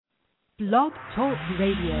Blog Talk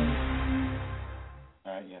Radio.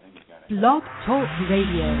 I think you got it. Blog Talk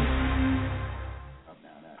Radio.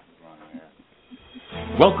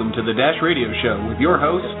 Welcome to the Dash Radio Show with your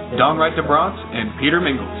hosts, Don Wright DeBronx and Peter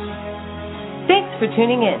Mingles. Thanks for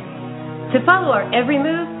tuning in. To follow our every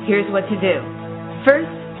move, here's what to do. First,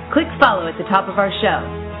 click follow at the top of our show.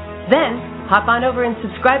 Then, hop on over and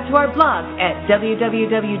subscribe to our blog at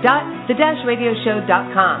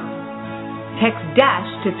www.the-radioshow.com. Text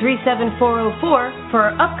DASH to 37404 for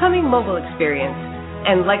our upcoming mobile experience.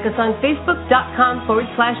 And like us on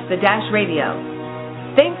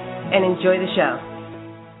Facebook.com/the-radio. Thanks and enjoy the show.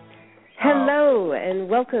 Hello and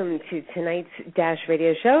welcome to tonight's Dash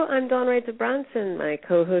Radio Show. I'm Dawn Wright DeBronx and my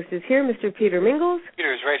co-host is here, Mr. Peter Mingles.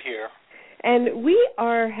 Peter's right here. And we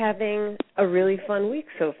are having a really fun week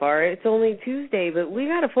so far. It's only Tuesday, but we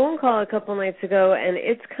got a phone call a couple nights ago, and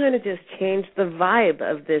it's kind of just changed the vibe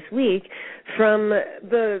of this week from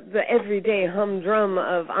the everyday humdrum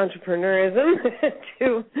of entrepreneurism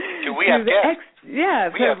to we have guests?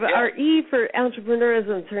 Our E for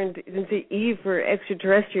entrepreneurism turned into E for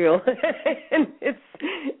extraterrestrial, and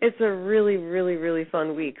it's a really, really, really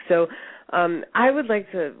fun week. So I would like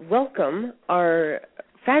to welcome our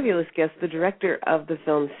fabulous guest, the director of the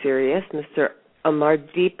film Sirius, Mr.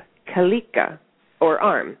 Amardeep Kaleka, or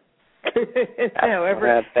ARM.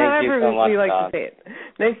 however we like to say it.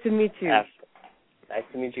 Nice to meet you. Yes. Nice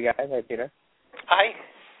to meet you guys. Hi, Peter. Hi.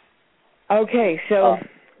 Okay, so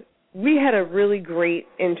we had a really great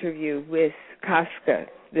interview with Kafka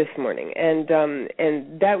this morning, and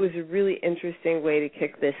that was a really interesting way to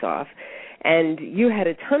kick this off. And you had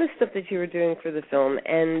a ton of stuff that you were doing for the film,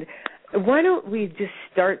 and why don't we just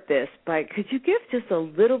start this by, could you give just a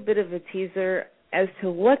little bit of a teaser as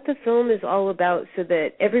to what the film is all about so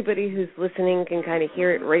that everybody who's listening can kind of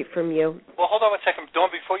hear it right from you? Well, hold on one second.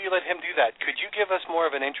 Dawn, before you let him do that, could you give us more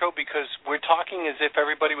of an intro? Because we're talking as if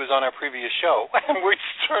everybody was on our previous show, and we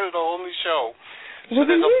started a whole new show. Well,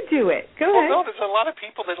 then you do it. Go ahead. No, there's a lot of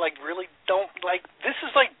people that, really don't, this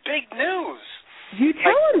is, big news. You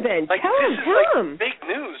tell them then. Tell them. Big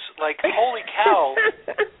news. Holy cow.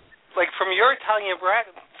 From your Italian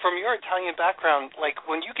background,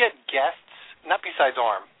 when you get guests, not besides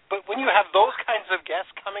ARM, but when you have those kinds of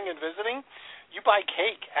guests coming and visiting, you buy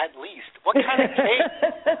cake at least. What kind of cake?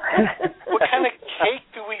 What kind of cake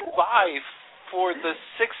do we buy for the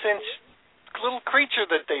 6-inch little creature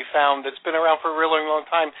that they found that's been around for a really long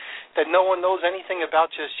time that no one knows anything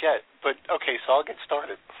about just yet? But okay, so I'll get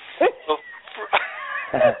started. This is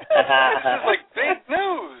big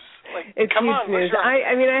news. It's come huge on, news.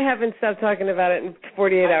 I haven't stopped talking about it in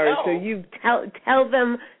 48 hours. So you tell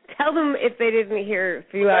them if they didn't hear a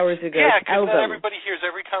few hours ago. Yeah, because not everybody hears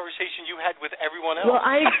every conversation you had with everyone else. Well,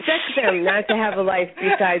 I expect them not to have a life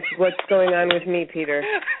besides what's going on with me, Peter.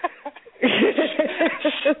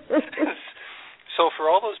 So for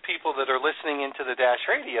all those people that are listening into the Dash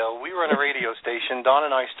Radio, we run a radio station. Dawn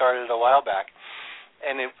and I started a while back.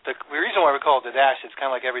 And the reason why we call it the Dash, it's kind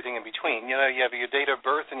of like everything in between. You have your date of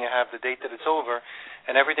birth and you have the date that it's over,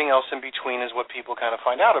 and everything else in between is what people kind of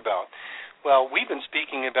find out about. Well, we've been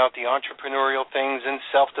speaking about the entrepreneurial things and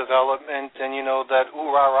self-development and, that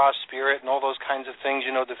ooh-rah-rah spirit and all those kinds of things,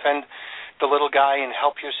 defend the little guy and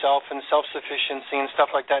help yourself and self-sufficiency and stuff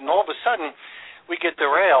like that. And all of a sudden, we get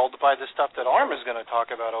derailed by the stuff that ARM is going to talk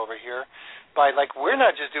about over here. By we're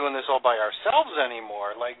not just doing this all by ourselves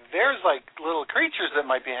anymore. There's little creatures that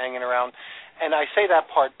might be hanging around, and I say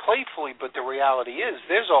that part playfully, but the reality is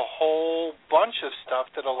there's a whole bunch of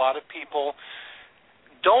stuff that a lot of people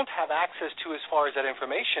don't have access to as far as that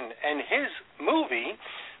information. And his movie,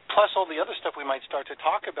 plus all the other stuff we might start to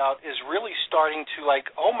talk about, is really starting to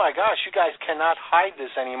oh my gosh, you guys cannot hide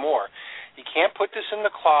this anymore. You can't put this in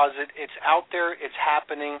the closet. It's out there. It's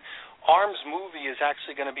happening. ARM's movie is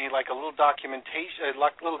actually going to be a little documentary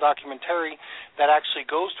that actually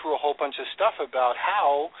goes through a whole bunch of stuff about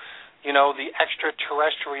how, the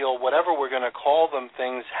extraterrestrial, whatever we're going to call them,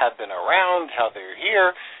 things have been around, how they're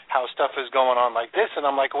here, how stuff is going on like this. And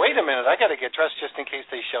I'm like, wait a minute, I got to get dressed just in case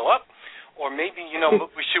they show up. Or maybe,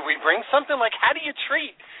 should we bring something? How do you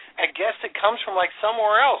treat a guest that comes from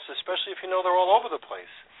somewhere else, especially if they're all over the place?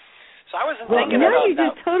 So I wasn't thinking about that. You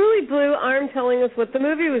just totally blew ARM telling us what the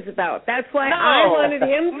movie was about. That's why I wanted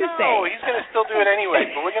him to say. No, he's going to still do it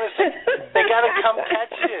anyway. But we're going to say, they got to come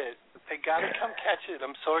catch it. They got to come catch it.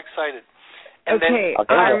 I'm so excited. And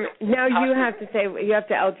now you have to say, you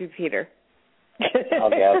have to outdo Peter.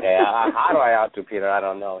 Okay. How do I outdo Peter? I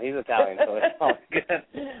don't know. He's Italian, so it's all good.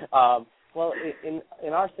 Well,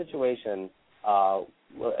 in our situation,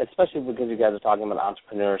 especially because you guys are talking about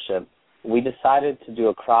entrepreneurship, we decided to do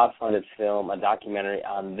a crowdfunded film, a documentary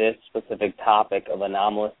on this specific topic of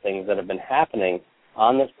anomalous things that have been happening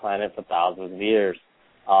on this planet for thousands of years.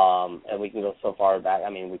 And we can go so far back. I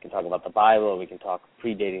mean, we can talk about the Bible. We can talk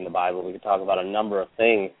predating the Bible. We can talk about a number of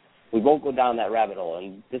things. We won't go down that rabbit hole.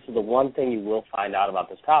 And this is the one thing you will find out about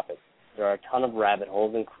this topic. There are a ton of rabbit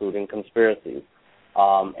holes, including conspiracies.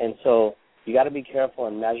 And so you got to be careful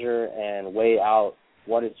and measure and weigh out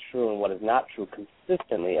what is true and what is not true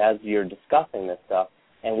consistently as you're discussing this stuff.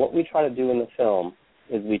 And what we try to do in the film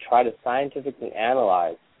is we try to scientifically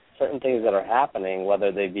analyze certain things that are happening,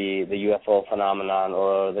 whether they be the UFO phenomenon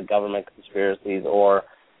or the government conspiracies or,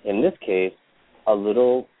 in this case, a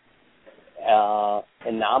little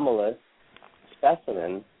anomalous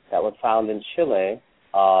specimen that was found in Chile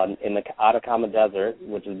in the Atacama Desert,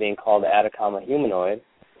 which is being called the Atacama humanoid,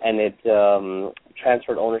 and it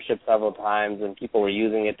transferred ownership several times, and people were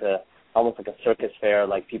using it to almost like a circus fair,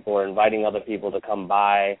 like people were inviting other people to come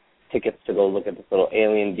buy tickets to go look at this little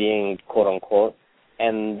alien being, quote-unquote.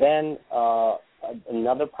 And then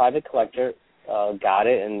another private collector got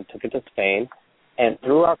it and took it to Spain. And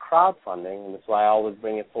through our crowdfunding, and that's why I always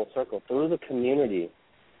bring it full circle, through the community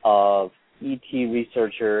of ET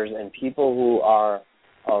researchers and people who are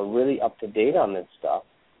really up to date on this stuff,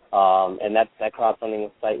 and that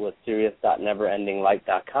crowdfunding site was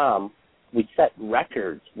Sirius.neverendinglight.com, we set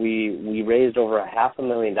records. We raised over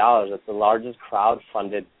 $500,000. It's the largest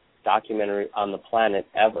crowd-funded documentary on the planet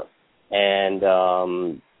ever. And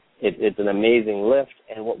it's an amazing lift.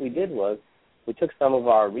 And what we did was we took some of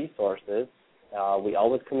our resources. We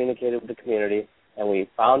always communicated with the community, and we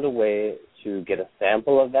found a way to get a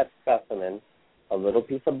sample of that specimen, a little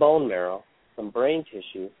piece of bone marrow, some brain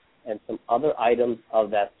tissue, and some other items of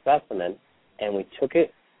that specimen, and we took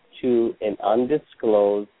it to an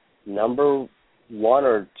undisclosed number 1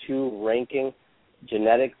 or 2 ranking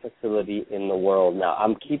genetic facility in the world. Now,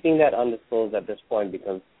 I'm keeping that undisclosed at this point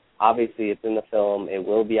because obviously it's in the film. It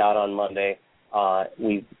will be out on Monday.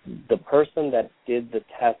 The person that did the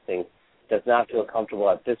testing does not feel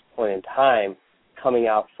comfortable at this point in time coming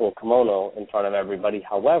out full kimono in front of everybody.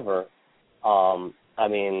 However, I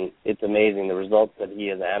mean, it's amazing, the results that he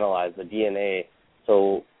has analyzed, the DNA.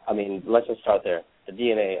 So, I mean, let's just start there. The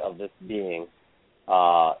DNA of this being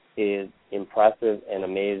is impressive and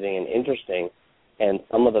amazing and interesting. And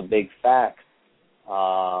some of the big facts,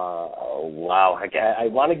 wow. I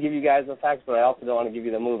want to give you guys the facts, but I also don't want to give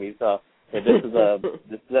you the movie. So this is a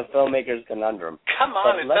filmmaker's conundrum. Come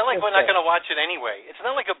on, it's not like we're not going to watch it anyway. It's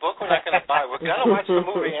not like a book we're not going to buy. We're going to watch the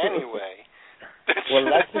movie anyway. Well,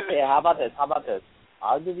 let's just say, how about this?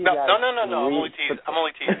 I'll give you guys. No. I'm only teasing. Well,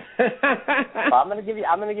 I'm going to give you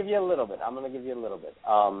a little bit.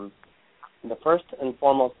 The first and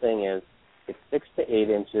foremost thing is it's 6 to 8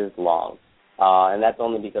 inches long, and that's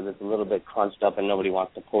only because it's a little bit crunched up and nobody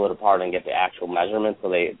wants to pull it apart and get the actual measurement, so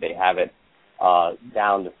they have it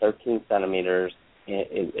down to 13 centimeters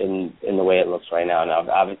in the way it looks right now. Now,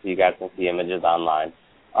 obviously, you guys can see images online,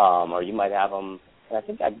 or you might have them. And I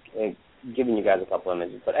think I've given you guys a couple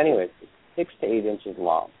images, but anyways, it's 6 to 8 inches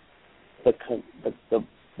long. The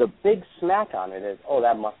big smack on it is,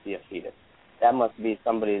 that must be a fetus. That must be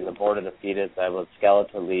somebody's aborted a fetus that was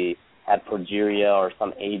skeletally had progeria or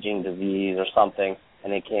some aging disease or something,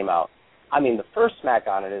 and they came out. I mean, the first smack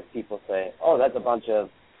on it is people say, that's a bunch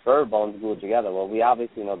of bird bones glued together. Well, we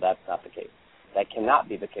obviously know that's not the case. That cannot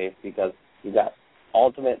be the case because you've got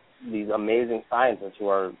these amazing scientists who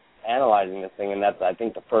are analyzing this thing, and that's, I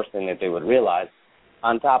think, the first thing that they would realize.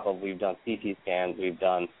 On top of, we've done CT scans, we've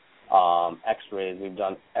done X-rays, we've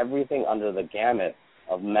done everything under the gamut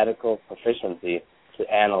of medical proficiency to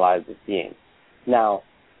analyze this being. Now,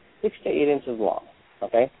 6 to 8 inches long,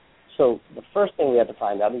 okay? So the first thing we had to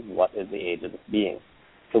find out is what is the age of this being.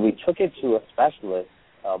 So we took it to a specialist,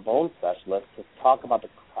 a bone specialist, to talk about the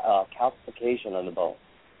calcification of the bone.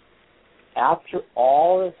 After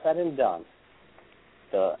all is said and done,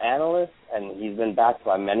 the analyst, and he's been backed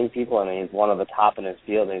by many people, and he's one of the top in his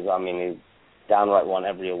field. He's downright won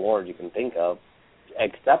every award you can think of,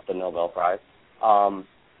 except the Nobel Prize.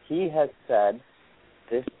 He has said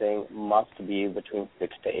this thing must be between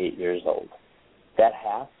 6 to 8 years old. That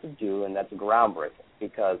has to do, and that's groundbreaking,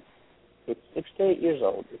 because it's 6 to 8 years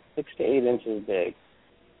old, it's 6 to 8 inches big,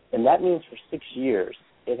 and that means for 6 years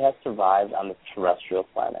it has survived on the terrestrial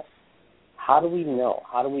planet. How do we know?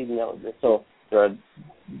 So there are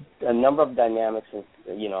a number of dynamics,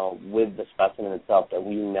 with the specimen itself that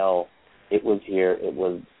we know it was here. It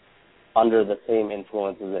was under the same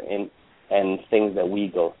influences and things that we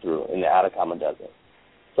go through in the Atacama Desert.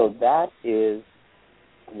 So that is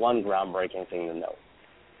one groundbreaking thing to note.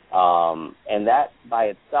 And that by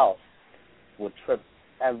itself would trip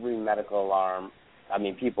every medical alarm. I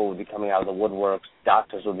mean, people would be coming out of the woodworks.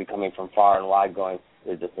 Doctors would be coming from far and wide going,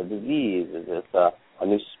 is this a disease? Is this a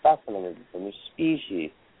new specimen? Is this a new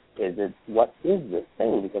species? What is this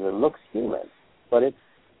thing? Because it looks human. But it's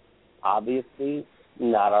obviously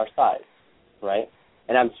not our size, right?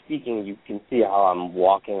 And I'm speaking, you can see how I'm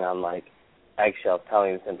walking on, like, eggshells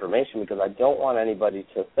telling this information because I don't want anybody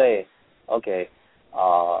to say, okay,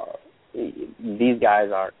 these guys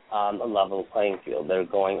aren't on a level playing field. They're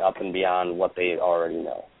going up and beyond what they already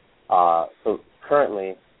know. So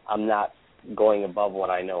currently, I'm not going above what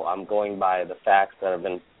I know. I'm going by the facts that have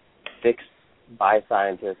been fixed by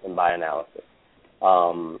scientists and by analysis.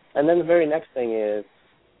 And then the very next thing is,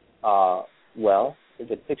 well,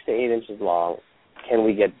 if it's 6 to 8 inches long, can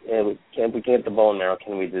we get the bone marrow?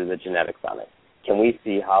 Can we do the genetics on it? Can we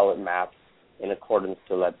see how it maps in accordance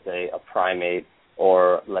to, let's say, a primate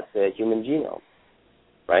or, let's say, a human genome,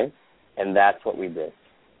 right? And that's what we did.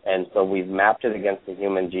 And so we've mapped it against the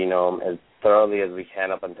human genome as thoroughly as we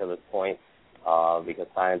can up until this point because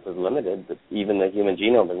science is limited. Even the human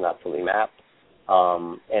genome is not fully mapped.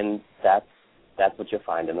 And that's what you'll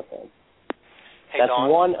find in the film. Hey, that's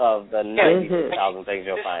Dawn. One of the 96,000 things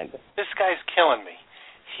you'll find. This guy's killing me.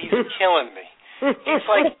 He's killing me.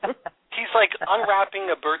 He's like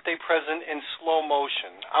unwrapping a birthday present in slow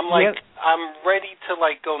motion. I'm like, I'm ready to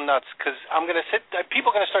like go nuts because I'm gonna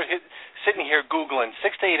people are gonna start sitting here Googling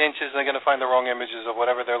 6 to 8 inches and they're gonna find the wrong images of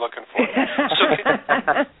whatever they're looking for. So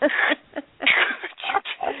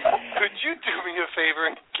could you do me a favor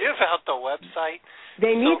and give out the website?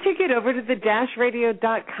 They need to get over to the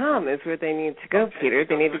 -radio.com is where they need to go, Peter.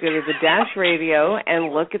 They need to go to the -radio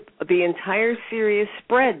and look at the entire Sirius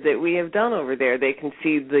spread that we have done over there. They can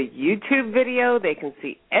see the YouTube video. They can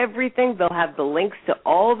see everything. They'll have the links to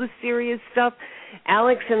all the Sirius stuff.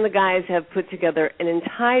 Alex and the guys have put together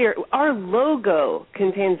our logo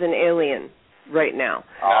contains an alien right now.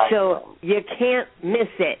 So you can't miss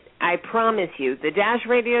it. I promise you. The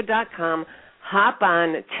 -radio.com. Hop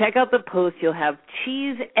on, check out the post. You'll have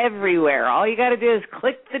cheese everywhere. All you got to do is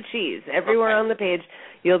click the cheese. Everywhere on the page,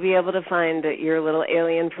 you'll be able to find your little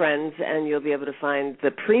alien friends, and you'll be able to find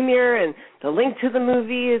the premiere, and the link to the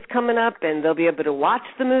movie is coming up, and they'll be able to watch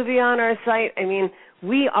the movie on our site. I mean,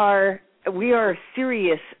 we are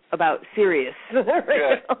serious about Sirius. Good.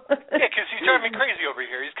 Yeah, because he's driving me crazy over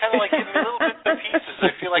here. He's kind of like giving me little bits and pieces.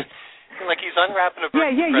 I feel like he's unwrapping a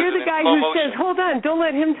birthday present. You're the guy who says, hold on, don't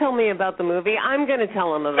let him tell me about the movie. I'm going to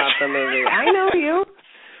tell him about the movie. I know you.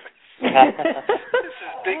 This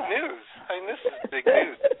is big news. I mean, this is big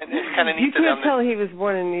news. And it's kind of neat. You can't tell he was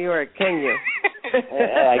born in New York, can you?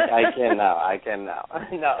 I can now.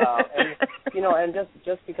 No, and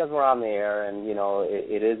just because we're on the air, and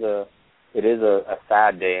it is a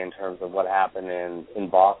sad day in terms of what happened in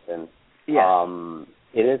Boston. Yeah.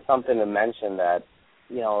 It is something to mention that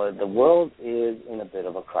the world is in a bit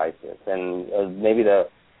of a crisis, and maybe the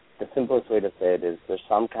simplest way to say it is there's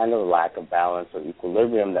some kind of lack of balance or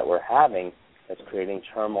equilibrium that we're having that's creating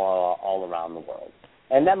turmoil all around the world.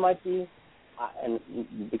 And that might be, and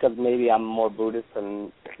because maybe I'm more Buddhist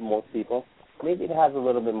than most people, maybe it has a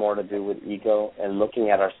little bit more to do with ego and looking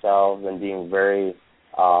at ourselves and being very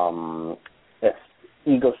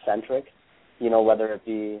egocentric, whether it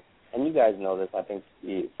be, and you guys know this, I think,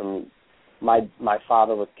 from my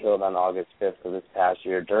father was killed on August 5th of this past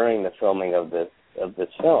year during the filming of this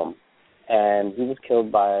film, and he was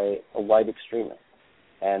killed by a white extremist.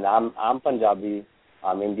 And I'm Punjabi,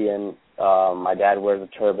 I'm Indian. My dad wears a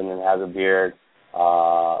turban and has a beard.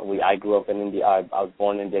 I grew up in India. I was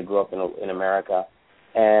born in India, grew up in America,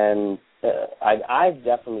 and I've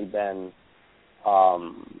definitely been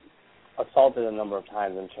assaulted a number of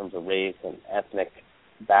times in terms of race and ethnic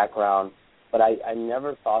background, but I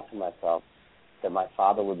never thought to myself that my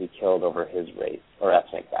father would be killed over his race or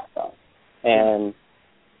ethnic background.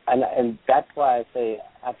 And that's why I say,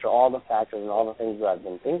 after all the factors and all the things that I've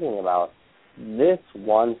been thinking about, this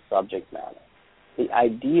one subject matter, the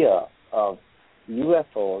idea of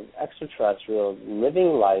UFOs, extraterrestrials,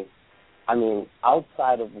 living life,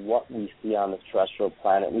 outside of what we see on this terrestrial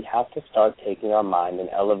planet, we have to start taking our mind and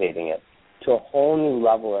elevating it to a whole new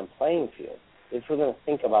level and playing field. If we're going to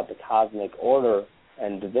think about the cosmic order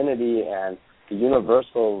and divinity and the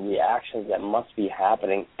universal reactions that must be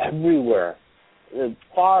happening everywhere,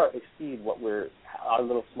 far exceed what our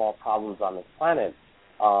little small problems on this planet.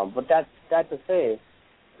 But that to say,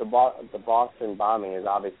 the Boston bombing is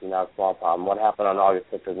obviously not a small problem. What happened on August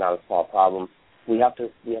 6th is not a small problem. We have to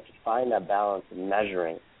find that balance of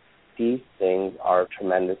measuring. These things are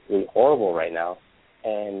tremendously horrible right now.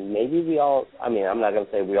 And maybe we all, I'm not going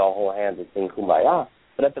to say we all hold hands and sing Kumbaya,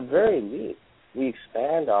 but at the very least, we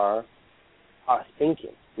expand our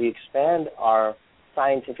thinking. We expand our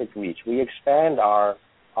scientific reach. We expand our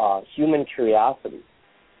human curiosity.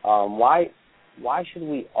 Why should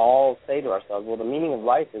we all say to ourselves, well, the meaning of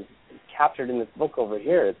life is captured in this book over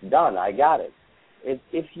here. It's done. I got it.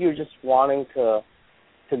 If you're just wanting to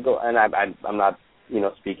go, and I'm not,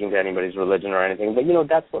 speaking to anybody's religion or anything, but,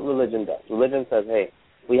 that's what religion does. Religion says, hey,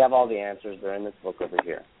 we have all the answers. They're in this book over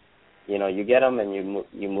here. You get them and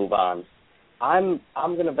you move on. I'm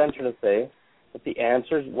going to venture to say that the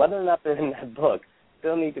answers, whether or not they're in that book,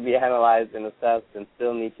 still need to be analyzed and assessed and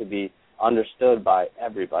still need to be understood by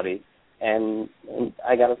everybody. And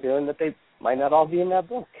I got a feeling that they might not all be in that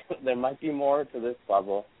book. There might be more to this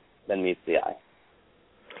puzzle than meets the eye.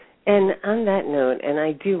 And on that note, and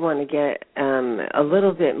I do want to get a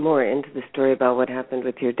little bit more into the story about what happened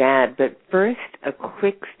with your dad, but first, a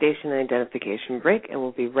quick station identification break, and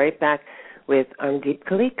we'll be right back with Amardeep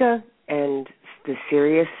Kaleka and the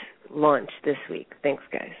Sirius launch this week. Thanks,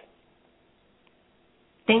 guys.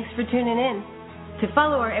 Thanks for tuning in. To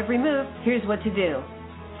follow our every move, here's what to do.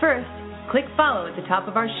 First, click follow at the top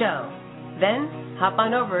of our show. Then, hop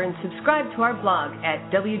on over and subscribe to our blog at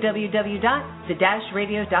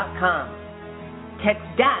www.the-radio.com. Text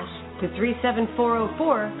DASH to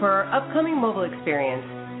 37404 for our upcoming mobile experience.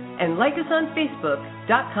 And like us on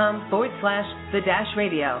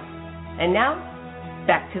Facebook.com/the-radio. And now,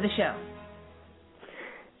 back to the show.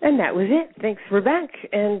 And that was it. Thanks. We're back.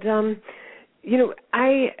 And,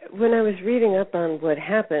 when I was reading up on what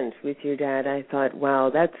happened with your dad, I thought,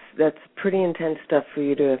 wow, that's pretty intense stuff for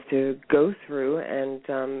you to have to go through, and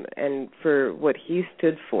for what he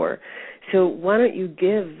stood for. So why don't you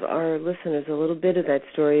give our listeners a little bit of that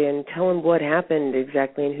story and tell them what happened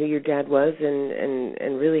exactly and who your dad was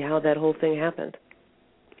and really how that whole thing happened.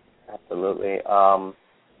 Absolutely.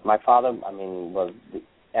 My father, was the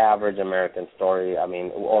average American story,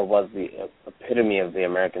 or was the epitome of the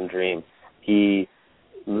American dream. He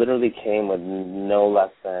literally came with no less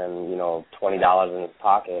than, $20 in his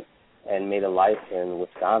pocket and made a life in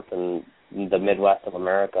Wisconsin, the Midwest of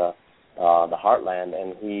America, the heartland.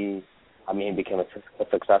 And he became a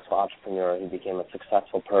successful entrepreneur. He became a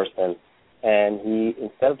successful person. And he,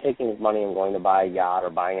 instead of taking his money and going to buy a yacht or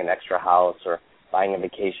buying an extra house or buying a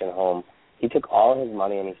vacation home, he took all his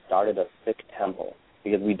money and he started a Sikh temple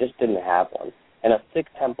because we just didn't have one. And a Sikh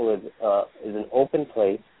temple is an open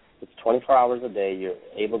place. It's 24 hours a day. You're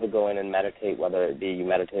able to go in and meditate, whether it be you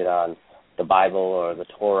meditate on the Bible or the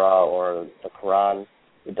Torah or the Quran.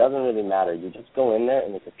 It doesn't really matter. You just go in there,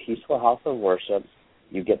 and it's a peaceful house of worship.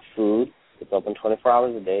 You get food. It's open 24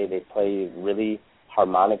 hours a day. They play really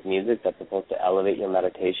harmonic music that's supposed to elevate your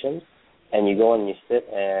meditation. And you go and you sit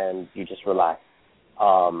and you just relax.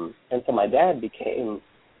 And so my dad became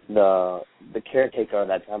the caretaker of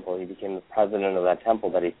that temple. He became the president of that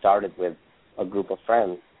temple that he started with a group of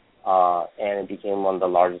friends. And it became one of the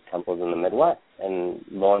largest temples in the Midwest. And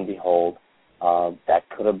lo and behold, that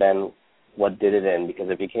could have been what did it in, because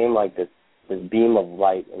it became like this beam of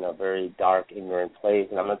light in a very dark, ignorant place.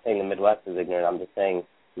 And I'm not saying the Midwest is ignorant. I'm just saying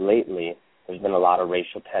lately there's been a lot of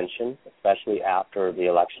racial tension, especially after the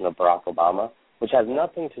election of Barack Obama, which has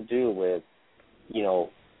nothing to do with,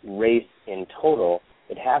 race in total.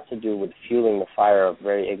 It has to do with fueling the fire of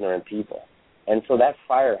very ignorant people. And so that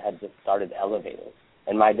fire had just started elevating.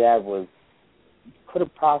 And my dad could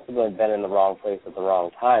have possibly been in the wrong place at the wrong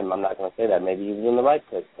time. I'm not going to say that. Maybe he was in the right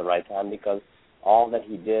place at the right time, because all that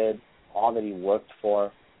he did, all that he worked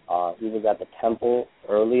for, he was at the temple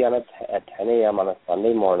early at 10 a.m. on a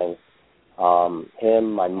Sunday morning.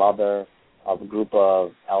 Him, my mother, a group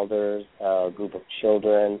of elders, a group of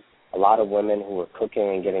children, a lot of women who were cooking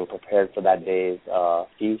and getting prepared for that day's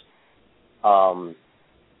feast, and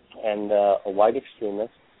a white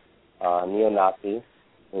extremist, neo-Nazi,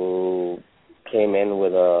 who came in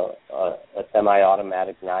with a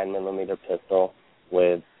semi-automatic 9mm pistol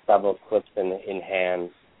with several clips in hand,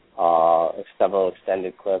 several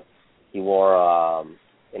extended clips. He wore,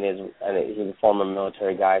 he's a former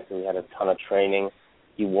military guy, so he had a ton of training.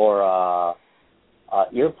 He wore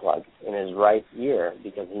earplugs in his right ear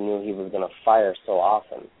because he knew he was going to fire so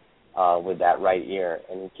often with that right ear.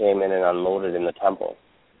 And he came in and unloaded in the temple.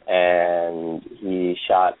 And he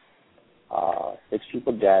shot 6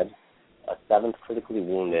 people dead, a 7th critically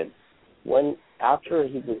wounded. After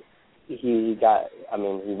he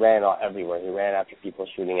ran everywhere. He ran after people,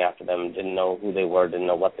 shooting after them, didn't know who they were, didn't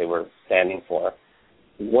know what they were standing for.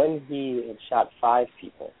 When he had shot 5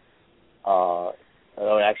 people,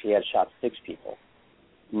 he had shot 6 people,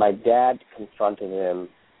 my dad confronted him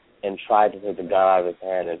and tried to take the gun out of his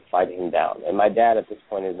hand and fight him down. And my dad at this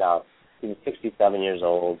point he's 67 years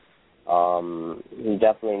old. He's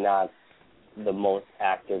definitely not the most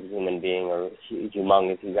active human being or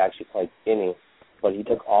humongous. He's actually quite skinny. But he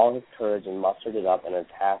took all his courage and mustered it up and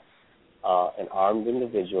attacked an armed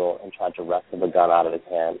individual and tried to wrestle the gun out of his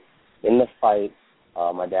hand. In the fight,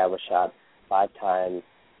 my dad was shot 5 times.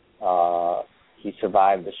 He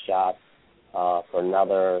survived the shot for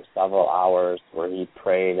another several hours where he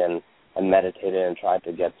prayed and meditated and tried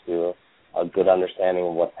to get to a good understanding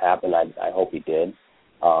of what's happened. I hope he did.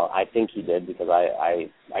 I think he did because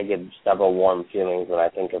I get several warm feelings when I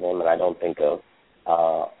think of him, and I don't think of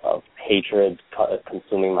hatred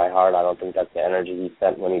consuming my heart. I don't think that's the energy he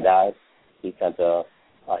sent when he died. He sent a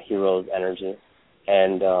hero's energy.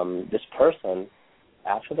 And this person,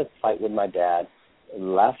 after the fight with my dad,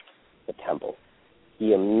 left the temple.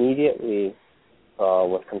 He immediately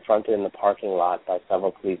was confronted in the parking lot by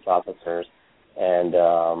several police officers, and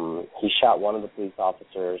he shot one of the police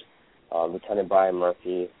officers, Lieutenant Brian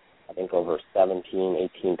Murphy, I think over 17,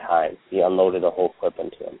 18 times. He unloaded a whole clip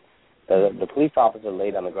into him. The police officer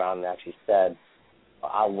laid on the ground and actually said,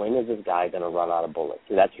 when is this guy going to run out of bullets?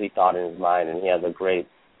 So that's what he thought in his mind, and he has a great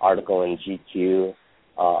article in GQ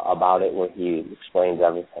about it where he explains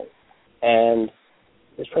everything. And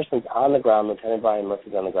this person's on the ground, Lieutenant Brian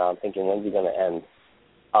Murphy's on the ground, thinking, when's he going to end?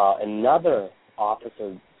 Another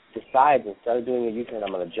officer decides, instead of doing a U-turn,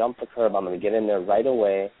 I'm going to jump the curb, I'm going to get in there right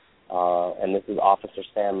away, and this is Officer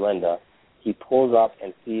Sam Linda. He pulls up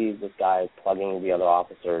and sees this guy plugging the other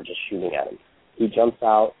officer, just shooting at him. He jumps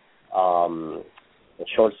out. A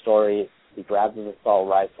short story, he grabs his assault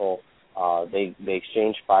rifle. They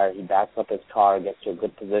exchange fire. He backs up his car, gets to a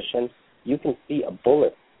good position. You can see a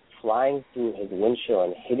bullet flying through his windshield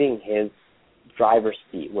and hitting his driver's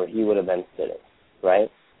seat where he would have been sitting, right?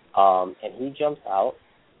 And he jumps out,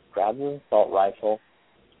 grabs his assault rifle,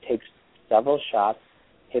 takes several shots,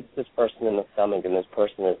 hits this person in the stomach, and this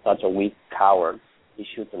person is such a weak coward, he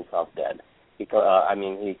shoots himself dead. Because,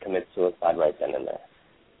 he commits suicide right then and there.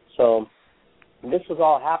 So this was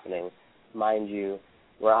all happening, mind you,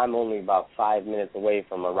 where I'm only about 5 minutes away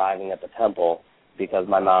from arriving at the temple because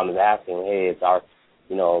my mom is asking, hey, it's our,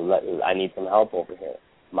 I need some help over here.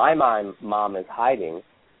 My mom is hiding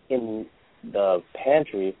in the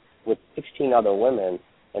pantry with 16 other women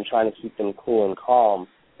and trying to keep them cool and calm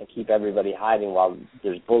and keep everybody hiding while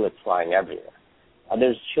there's bullets flying everywhere.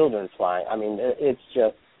 There's children flying. It's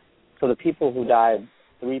just, so the people who died,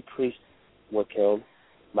 3 priests were killed.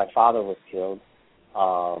 My father was killed.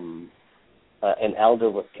 An elder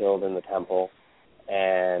was killed in the temple,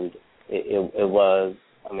 and it was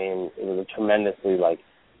a tremendously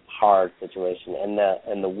hard situation.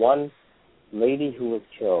 And the one lady who was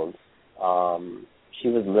killed, she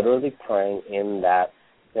was literally praying in that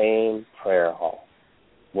same prayer hall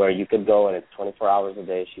where you could go and it's 24 hours a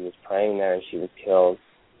day. She was praying there and she was killed,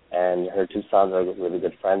 and her 2 sons are really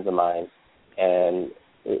good friends of mine, and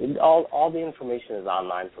all the information is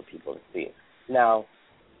online for people to see. Now,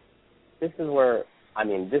 this is where,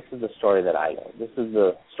 this is the story that I know. This is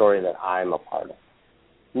the story that I'm a part of.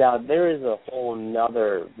 Now, there is a whole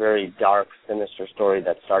nother very dark, sinister story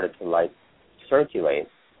that started to, circulate,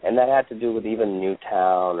 and that had to do with even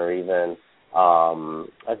Newtown or even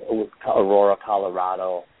Aurora,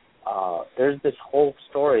 Colorado. There's this whole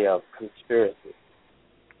story of conspiracy.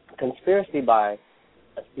 Conspiracy by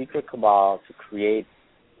a secret cabal to create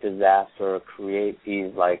disaster, create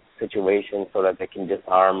these situations so that they can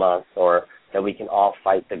disarm us, or that we can all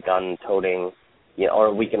fight the gun-toting,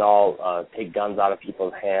 or we can all take guns out of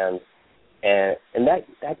people's hands. And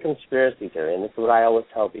that conspiracy theory, and this is what I always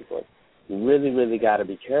tell people, you really, really got to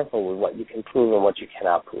be careful with what you can prove and what you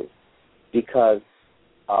cannot prove, because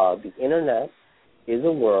the Internet is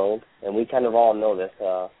a world, and we kind of all know this,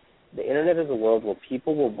 the Internet is a world where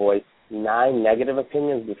people will voice 9 negative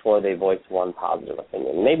opinions before they voice 1 positive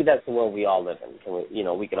opinion. Maybe that's the world we all live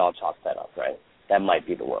in. We could all chalk that up, right? That might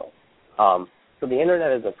be the world. So the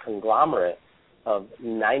Internet is a conglomerate of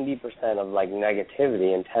 90% of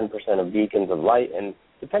negativity and 10% of beacons of light, and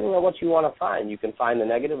depending on what you want to find, you can find the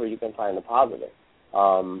negative or you can find the positive.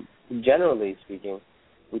 Generally speaking,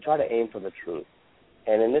 we try to aim for the truth.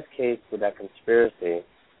 And in this case, with that conspiracy,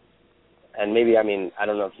 and maybe, I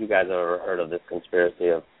don't know if you guys have ever heard of this conspiracy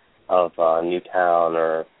of Newtown,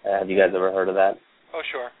 or have you guys ever heard of that? Oh,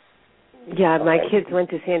 sure. Yeah, my kids went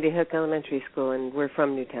to Sandy Hook Elementary School, and we're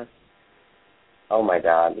from Newtown. Oh my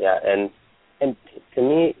God, yeah, and to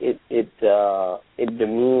me, it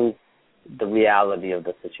demeans the reality of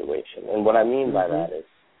the situation. And what I mean by that is,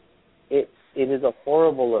 it is a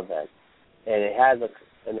horrible event, and it has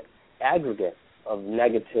an aggregate of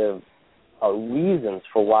negative reasons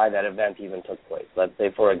for why that event even took place. Let's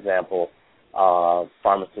say, for example,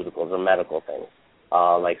 pharmaceuticals or medical things.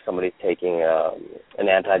 Like somebody's taking an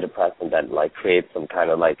antidepressant that like creates some kind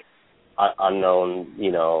of like unknown,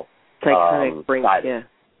 psychotic break. Yeah.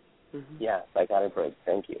 Mm-hmm. Yeah, psychotic break.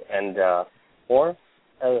 Thank you. And or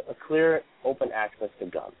a clear, open access to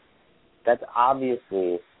guns. That's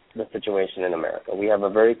obviously the situation in America. We have a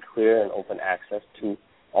very clear and open access to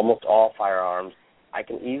almost all firearms. I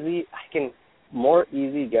can more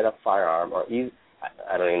easily get a firearm, or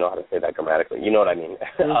I don't even know how to say that grammatically. You know what I mean?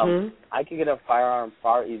 Mm-hmm. I could get a firearm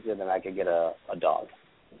far easier than I could get a dog.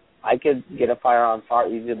 I could get a firearm far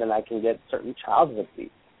easier than I can get certain childhood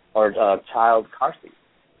seats or child car seats.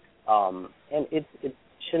 And it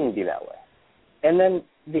shouldn't be that way. And then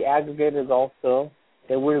the aggregate is also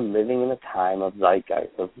that we're living in a time of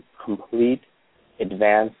zeitgeist, of complete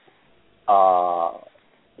advanced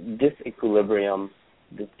disequilibrium,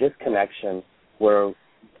 this disconnection where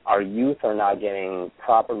our youth are not getting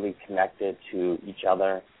properly connected to each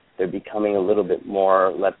other. They're becoming a little bit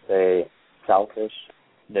more, let's say, selfish.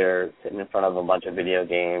 They're sitting in front of a bunch of video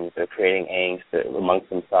games. They're creating angst amongst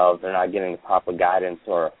themselves. They're not getting the proper guidance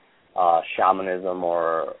or shamanism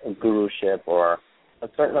or guruship or a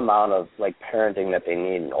certain amount of like parenting that they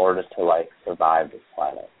need in order to like survive this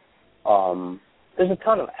planet. There's a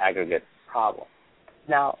ton of aggregate problems.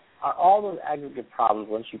 Now, are all those aggregate problems,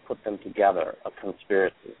 once you put them together, a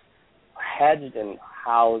conspiracy, hedged and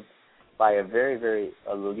housed by a very, very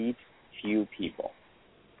elite few people?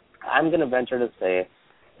 I'm going to venture to say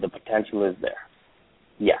the potential is there.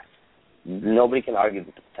 Yes. Nobody can argue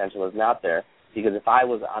that the potential is not there, because if I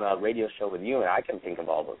was on a radio show with you and I can think of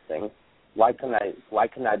all those things, why couldn't I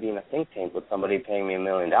be in a think tank with somebody paying me $1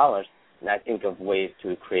 million and I think of ways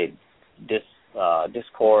to create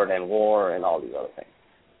discord and war and all these other things?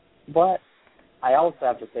 But I also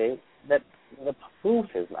have to say that the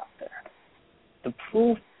proof is not there. The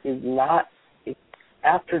proof is not,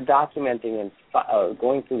 after documenting and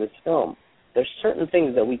going through this film, there's certain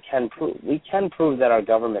things that we can prove. We can prove that our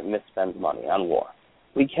government misspends money on war.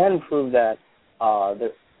 We can prove that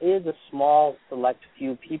there is a small, select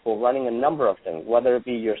few people running a number of things, whether it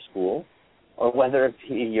be your school or whether it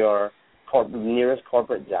be your nearest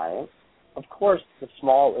corporate giant. Of course, the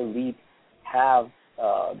small elite have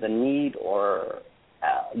the need or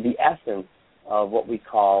the essence of what we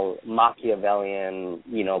call Machiavellian,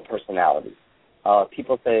 personality.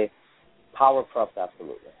 People say power corrupts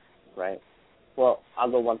absolutely, right? Well, I'll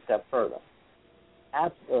go one step further.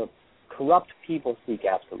 Corrupt people seek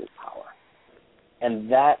absolute power, and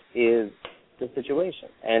that is the situation.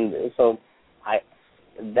 And so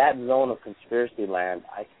that zone of conspiracy land,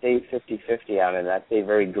 I stay 50-50 on it, and I stay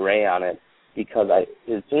very gray on it, because as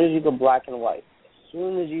soon as you go black and white, as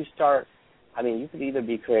soon as you start, you could either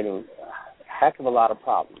be creating a heck of a lot of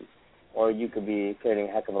problems, or you could be creating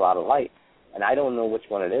a heck of a lot of light. And I don't know which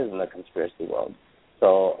one it is in the conspiracy world.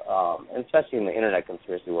 So, and especially in the internet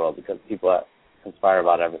conspiracy world, because people conspire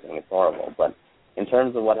about everything. It's horrible. But in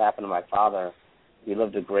terms of what happened to my father, he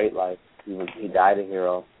lived a great life. He died a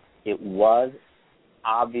hero. It was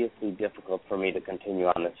obviously difficult for me to continue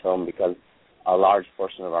on this film because a large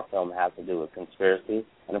portion of our film has to do with conspiracy.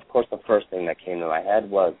 And, of course, the first thing that came to my head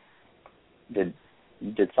was, did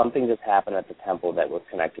something just happen at the temple that was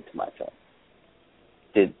connected to my film?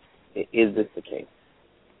 Is this the case?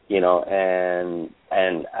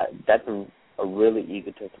 And that's a really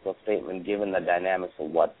egotistical statement given the dynamics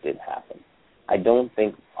of what did happen. I don't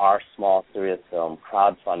think our small Sirius film,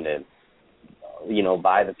 crowdfunded,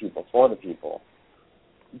 by the people, for the people,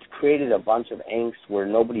 created a bunch of angst where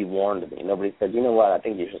nobody warned me. Nobody said, you know what, I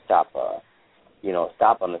think you should stop on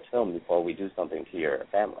this film before we do something to your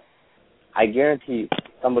family. I guarantee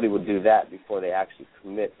somebody would do that before they actually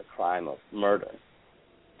commit the crime of murder.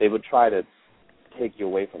 They would try to take you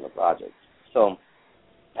away from the project. So,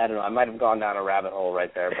 I don't know, I might have gone down a rabbit hole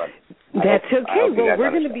right there, but that's okay. Well,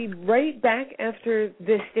 we're going to be right back after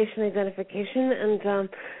this station identification,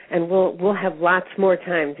 and we'll have lots more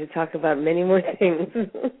time to talk about many more things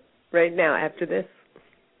right now after this.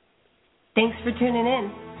 Thanks for tuning in.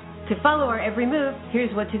 To follow our every move,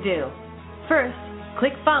 here's what to do. First,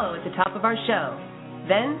 click follow at the top of our show.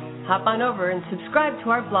 Then, hop on over and subscribe to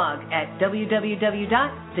our blog at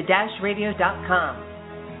www.the-radio.com.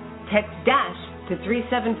 Text DASH to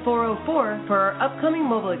 37404 for our upcoming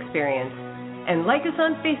mobile experience. And like us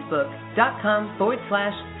on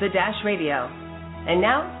Facebook.com/the-radio. And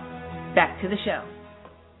now, back to the show.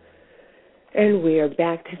 And we are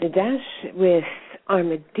back to the Dash with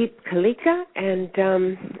Amardeep Kaleka and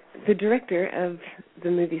the director of the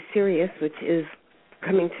movie Sirius, which is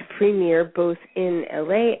coming to premiere both in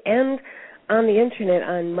LA and on the internet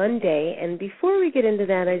on Monday. And before we get into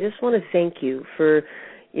that, I just want to thank you for,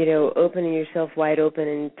 opening yourself wide open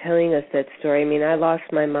and telling us that story. I mean, I lost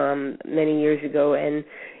my mom many years ago, and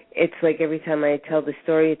it's like every time I tell the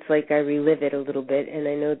story, it's like I relive it a little bit. And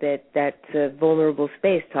I know that that's a vulnerable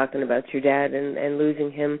space, talking about your dad and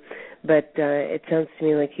losing him. But it sounds to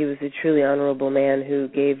me like he was a truly honorable man who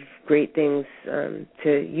gave great things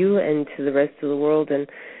to you and to the rest of the world, and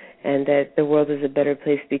that the world is a better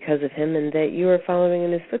place because of him, and that you are following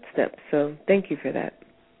in his footsteps. So thank you for that.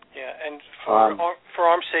 Yeah, and for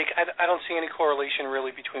arm's sake, I don't see any correlation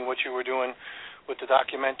really between what you were doing with the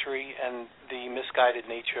documentary and the misguided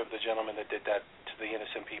nature of the gentleman that did that to the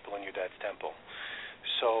innocent people in your dad's temple.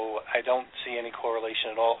 So I don't see any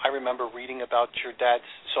correlation at all. I remember reading about your dad's,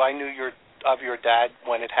 so I knew of your dad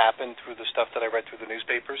when it happened through the stuff that I read through the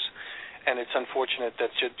newspapers, and it's unfortunate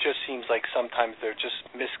that it just seems like sometimes they're just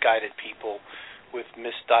misguided people with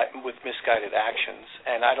misguided actions.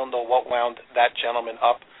 And I don't know what wound that gentleman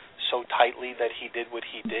up so tightly that he did what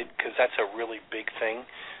he did, because that's a really big thing.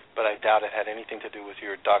 But I doubt it had anything to do with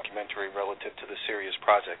your documentary relative to the Sirius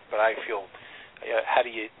project. But I feel,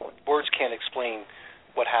 words can't explain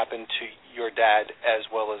what happened to your dad as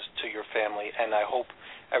well as to your family, and I hope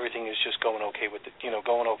everything is just going okay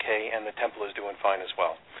and the temple is doing fine as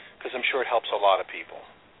well, because I'm sure it helps a lot of people.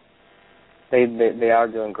 They are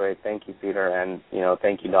doing great. Thank you, Peter, and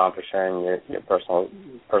thank you, Dawn, for sharing your personal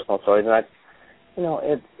stories. And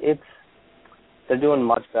they're doing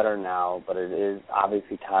much better now, but it is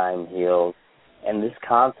obviously time heals. And this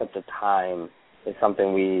concept of time is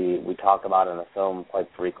something we talk about in the film quite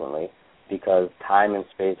frequently, because time and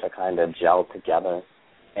space are kind of gelled together.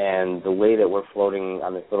 And the way that we're floating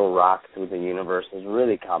on this little rock through the universe is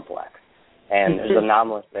really complex. And there's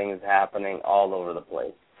anomalous things happening all over the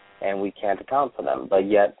place, and we can't account for them. But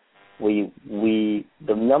yet, the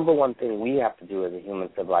number one thing we have to do as a human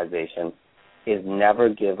civilization is never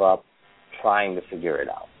give up trying to figure it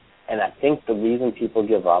out. And I think the reason people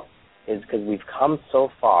give up is because we've come so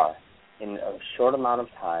far in a short amount of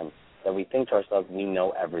time that we think to ourselves, we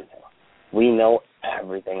know everything. We know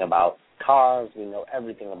everything about cars. We know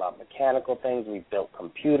everything about mechanical things. We've built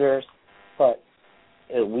computers. But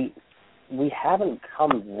we haven't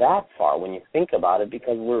come that far when you think about it,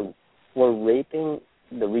 because we're raping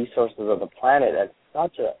the resources of the planet at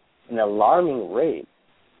such an alarming rate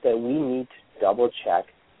that we need to double-check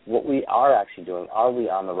what we are actually doing. Are we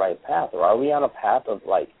on the right path, or are we on a path of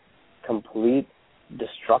complete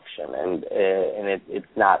destruction, and it's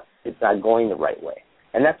not going the right way?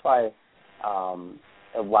 And that's why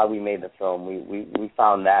we made the film. We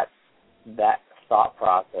found that thought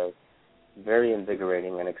process very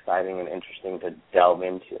invigorating and exciting and interesting to delve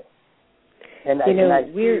into. And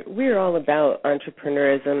we're all about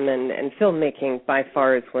entrepreneurism, and filmmaking by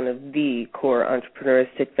far is one of the core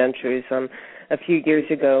entrepreneuristic ventures. A few years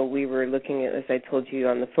ago, we were looking at, as I told you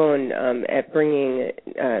on the phone, at bringing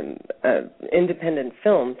independent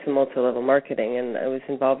film to multi-level marketing, and I was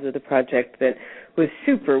involved with a project that was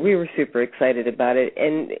we were super excited about it,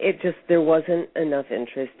 and there wasn't enough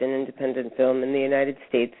interest in independent film in the United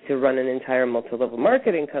States to run an entire multi-level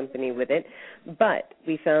marketing company with it. But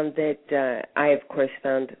we found that I, of course,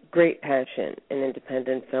 found great passion in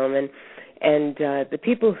independent film, and the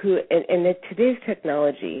people who, and that today's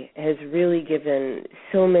technology has really given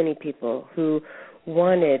so many people who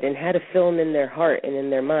wanted and had a film in their heart and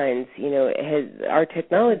in their minds, our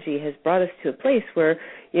technology has brought us to a place where,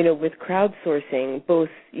 with crowdsourcing, both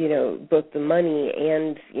the money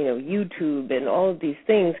and, YouTube and all of these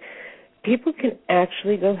things, people can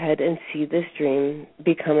actually go ahead and see this dream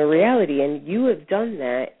become a reality. And you have done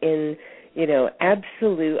that in,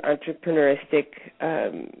 absolute entrepreneuristic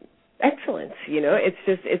excellence.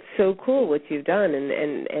 It's so cool what you've done,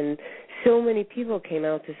 and so many people came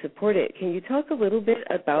out to support it. Can you talk a little bit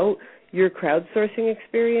about your crowdsourcing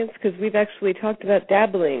experience? Because we've actually talked about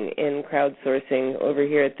dabbling in crowdsourcing over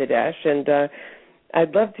here at the Dash, and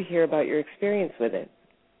I'd love to hear about your experience with it.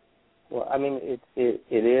 Well, I mean, it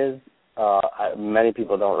is. Many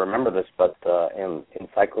people don't remember this, but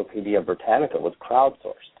Encyclopedia Britannica was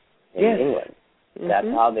crowdsourced in England. Mm-hmm. That's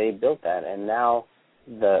how they built that, and now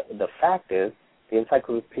the fact is, the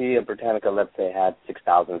Encyclopedia Britannica, let's say, had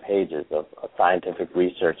 6,000 pages of scientific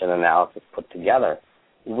research and analysis put together.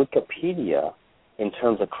 Wikipedia, in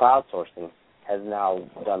terms of crowdsourcing, has now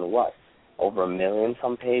done what? Over 1 million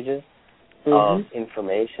some pages of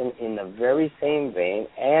information in the very same vein.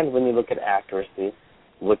 And when you look at accuracy,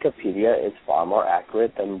 Wikipedia is far more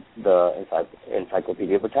accurate than the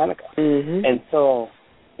Encyclopedia Britannica. Mm-hmm. And so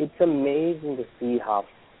it's amazing to see how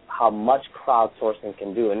much crowdsourcing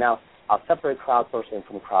can do. And now, I'll separate crowdsourcing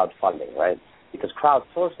from crowdfunding, right? Because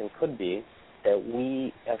crowdsourcing could be that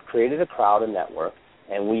we have created a crowd, a network,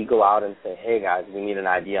 and we go out and say, hey, guys, we need an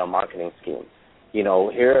idea, a marketing scheme. You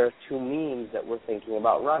know, here are 2 memes that we're thinking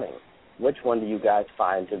about running. Which one do you guys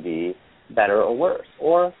find to be better or worse?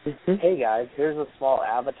 Or, hey, guys, here's a small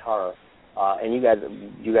avatar, and you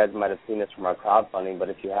guys might have seen this from our crowdfunding, but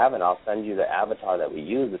if you haven't, I'll send you the avatar that we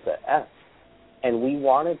use. It's an S. And we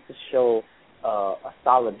wanted to show a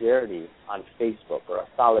solidarity on Facebook or a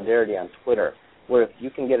solidarity on Twitter, where if you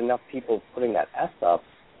can get enough people putting that S up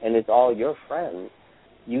and it's all your friends,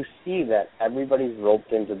 you see that everybody's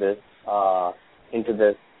roped into this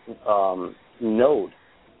node,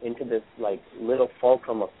 into this like little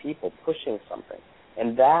fulcrum of people pushing something.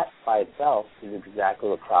 And that by itself is exactly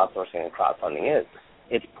what crowdsourcing and crowdfunding is.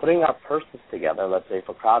 It's putting our purses together, let's say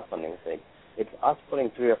for crowdfunding's sake. It's us putting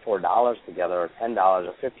 $3 or $4 together, or $10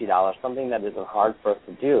 or $50, something that isn't hard for us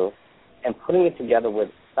to do, and putting it together with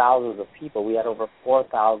thousands of people. We had over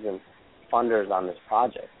 4,000 funders on this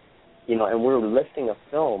project, you know, and we're lifting a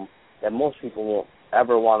film that most people won't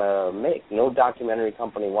ever want to make. No documentary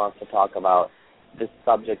company wants to talk about this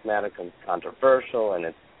subject matter because it's controversial and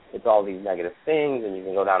it's all these negative things, and you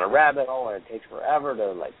can go down a rabbit hole, and it takes forever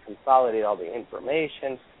to like consolidate all the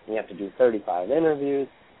information. And you have to do 35 interviews.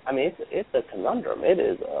 I mean, it's a conundrum. It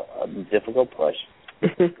is a difficult push.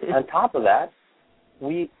 On top of that,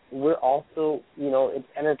 we're also, you know, it's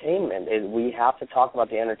entertainment. We have to talk about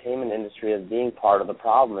the entertainment industry as being part of the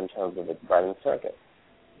problem in terms of its bread and circuit.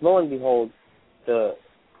 Lo and behold,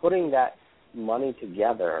 putting that money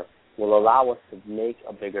together will allow us to make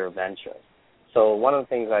a bigger venture. So one of the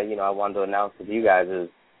things I wanted to announce with you guys is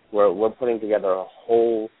we're putting together a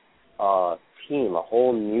whole team, a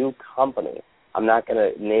whole new company. I'm not going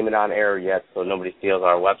to name it on air yet so nobody steals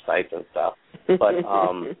our websites and stuff. But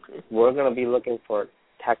we're going to be looking for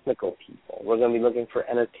technical people. We're going to be looking for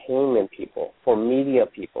entertainment people, for media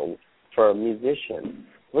people, for musicians.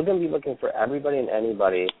 We're going to be looking for everybody and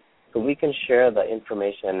anybody so we can share the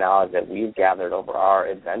information and knowledge that we've gathered over our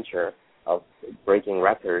adventure of breaking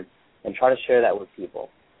records and try to share that with people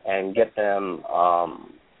and get them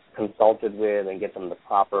consulted with and get them the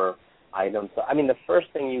proper items. So, I mean, the first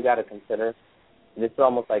thing you got to consider, this is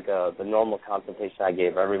almost like the normal consultation I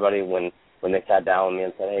gave everybody when they sat down with me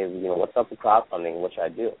and said, hey, you know, what's up with crowdfunding, which I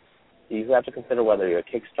do. You have to consider whether you're a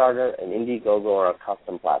Kickstarter, an Indiegogo, or a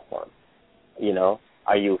custom platform. You know,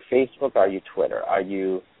 are you Facebook? Are you Twitter? Are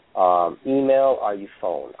you email? Are you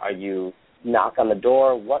phone? Are you knock on the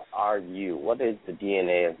door? What are you? What is the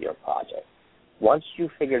DNA of your project? Once you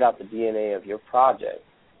figured out the DNA of your project,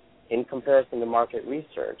 in comparison to market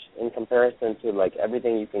research, in comparison to like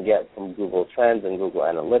everything you can get from Google Trends and Google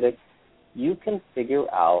Analytics, you can figure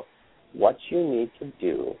out what you need to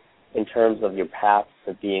do in terms of your path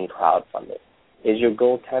to being crowdfunded. Is your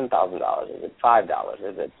goal $10,000? Is it $5?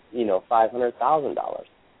 Is it, $500,000?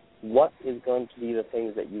 What is going to be the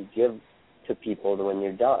things that you give to people when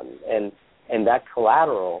you're done? And that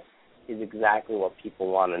collateral is exactly what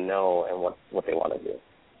people want to know and what they want to do.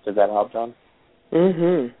 Does that help, John?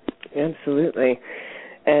 Absolutely.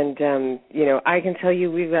 And, I can tell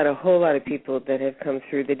you we've got a whole lot of people that have come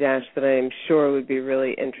through the Dash that I am sure would be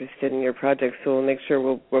really interested in your project. So we'll make sure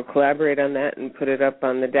we'll collaborate on that and put it up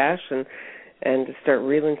on the Dash and start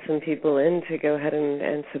reeling some people in to go ahead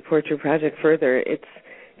and support your project further. It's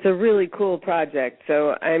a really cool project,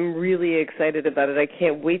 so I'm really excited about it. I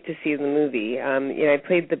can't wait to see the movie. I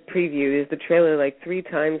played the preview, the trailer, like 3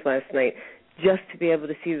 times last night just to be able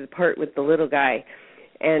to see the part with the little guy.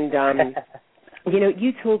 And,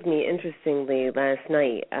 you told me, interestingly, last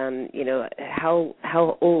night,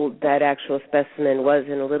 how old that actual specimen was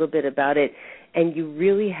and a little bit about it, and you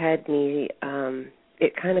really had me,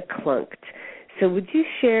 it kind of clunked. So would you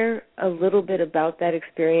share a little bit about that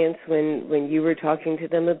experience when you were talking to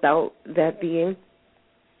them about that being?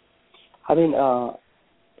 I mean,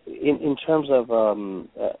 in terms of,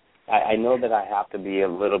 I know that I have to be a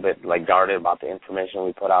little bit like guarded about the information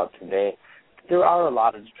we put out today. There are a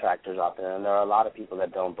lot of detractors out there, and there are a lot of people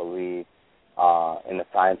that don't believe in the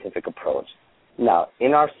scientific approach. Now,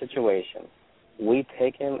 in our situation, we've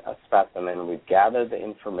taken a specimen, we've gathered the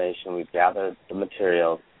information, we've gathered the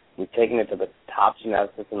materials, we've taken it to the top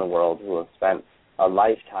geneticists in the world who have spent a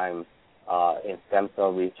lifetime in stem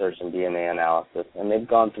cell research and DNA analysis, and they've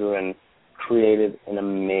gone through and created an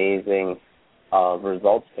amazing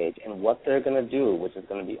results page. And what they're going to do, which is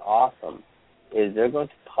going to be awesome, is they're going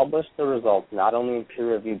to publish the results not only in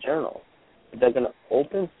peer-reviewed journals, but they're going to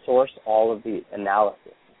open source all of the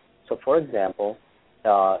analysis. So, for example,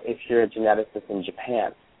 if you're a geneticist in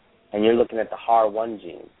Japan and you're looking at the HAR1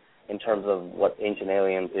 gene, in terms of what ancient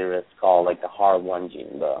alien theorists call like the HAR1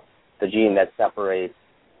 gene, the gene that separates.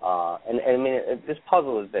 And I mean, this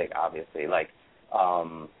puzzle is big, obviously. Like,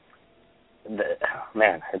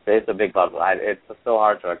 it's a big puzzle. It's so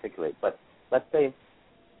hard to articulate. But let's say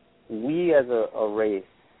we as a race,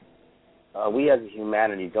 we as a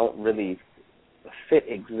humanity don't really fit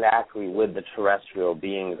exactly with the terrestrial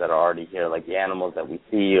beings that are already here, like the animals that we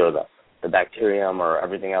see or the bacterium or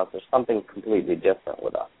everything else. There's something completely different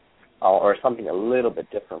with us, or something a little bit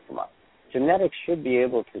different from us. Genetics should be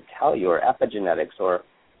able to tell you, or epigenetics, or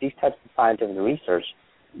these types of scientific research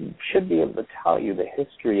should be able to tell you the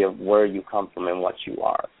history of where you come from and what you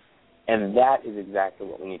are. And that is exactly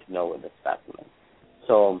what we need to know with this specimen.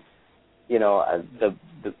 So, you know,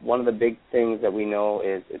 one of the big things that we know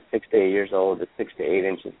is it's 6 to 8 years old, it's 6 to 8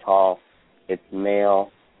 inches tall, it's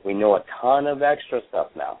male. We know a ton of extra stuff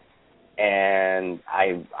now. And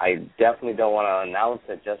I definitely don't want to announce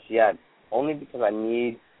it just yet, only because I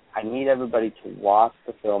need everybody to watch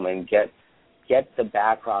the film and get the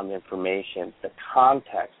background information, the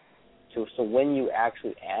context, so when you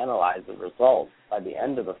actually analyze the results by the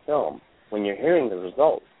end of the film, when you're hearing the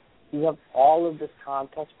results, you have all of this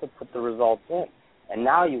context to put the results in. And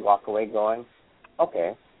now you walk away going,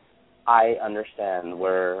 okay, I understand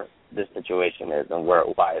where this situation is and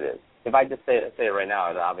why it is. If I just say it right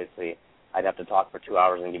now, obviously I'd have to talk for 2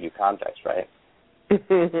 hours and give you context, right?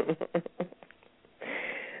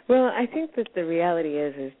 Well, I think that the reality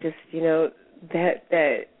is just, you know, that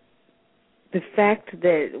the fact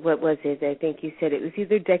that, what was it, I think you said it was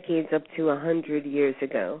either decades up to 100 years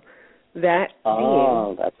ago, that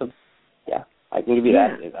being... Yeah, I can give you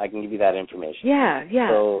that. I can give you that information. Yeah.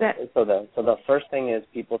 So the first thing is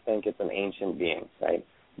people think it's an ancient being, right?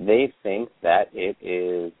 They think that it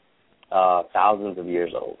is thousands of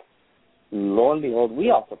years old. Lo and behold,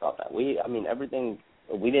 we also thought that. We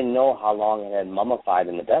didn't know how long it had mummified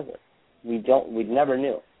in the desert. We never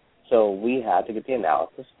knew. So we had to get the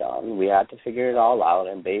analysis done. We had to figure it all out,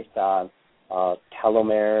 and based on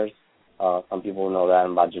telomeres, some people know that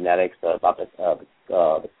about genetics, about the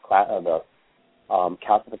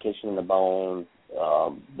calcification in the bones,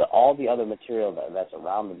 all the other material that's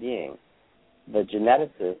around the being. The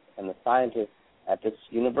geneticists and the scientists at this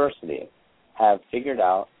university have figured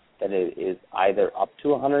out that it is either up to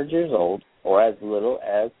 100 years old or as little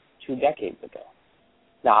as 2 decades ago.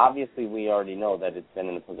 Now, obviously, we already know that it's been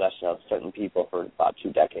in the possession of certain people for about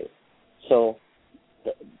 2 decades. So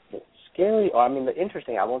the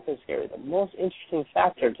interesting, I won't say scary, the most interesting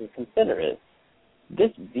factor to consider is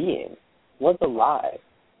this being was alive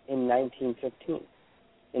in 1915,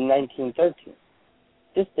 in 1913.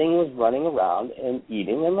 This thing was running around and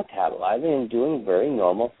eating and metabolizing and doing very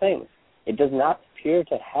normal things. It does not appear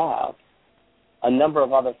to have a number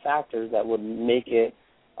of other factors that would make it,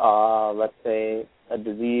 let's say, a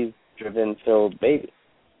disease-driven filled baby.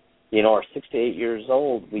 You know, or 6 to 8 years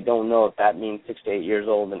old, we don't know if that means 6 to 8 years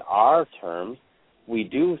old in our terms. We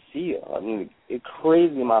do see, a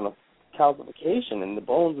crazy amount of calcification in the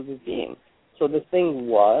bones of this being. So this thing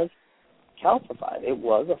was calcified. It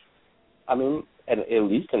was, at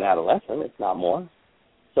least an adolescent, if not more.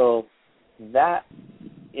 So that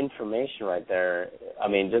information right there,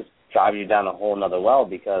 just drives you down a whole nother well,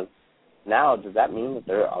 because now does that mean that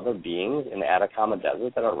there are other beings in the Atacama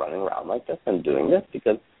Desert that are running around like this and doing this?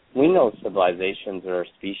 Because we know civilizations or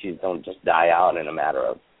species don't just die out in a matter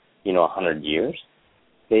of, 100 years.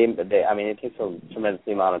 It takes a tremendous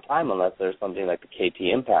amount of time unless there's something like the KT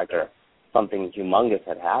impact or something humongous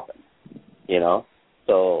had happened,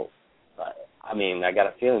 So, I got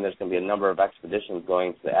a feeling there's going to be a number of expeditions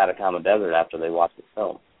going to the Atacama Desert after they watch this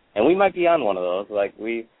film. And we might be on one of those. Like,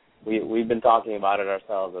 we've been talking about it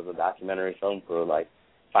ourselves as a documentary film crew, like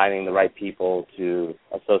finding the right people to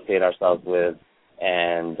associate ourselves with,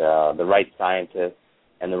 and the right scientists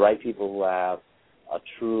and the right people who have a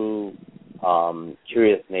true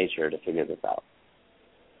curious nature to figure this out.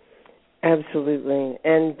 Absolutely.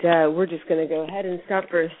 And we're just going to go ahead and stop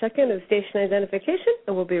for a second of station identification,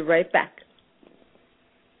 and we'll be right back.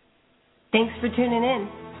 Thanks for tuning in.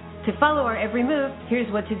 To follow our every move, here's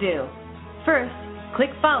what to do. First,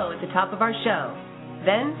 click follow at the top of our show.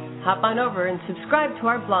 Then, hop on over and subscribe to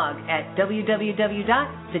our blog at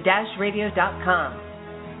www.the-radio.com.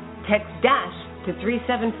 Text DASH to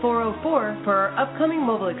 37404 for our upcoming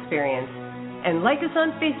mobile experience. And like us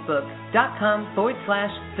on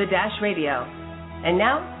Facebook.com/the-radio. And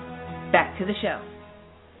now, back to the show.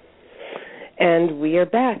 And we are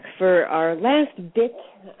back for our last bit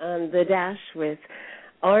on the Dash with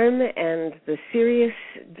Arm and the Sirius,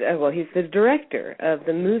 he's the director of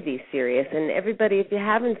the movie Sirius. And everybody, if you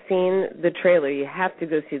haven't seen the trailer, you have to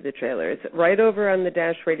go see the trailer. It's right over on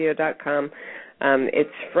the-radio.com. It's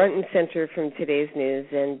front and center from today's news,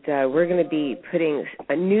 and we're going to be putting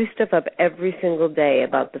new stuff up every single day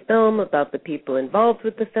about the film, about the people involved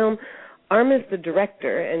with the film. Arm is the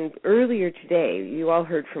director, and earlier today you all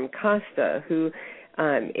heard from Costa, who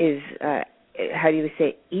is... how do you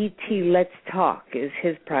say, E.T. Let's Talk is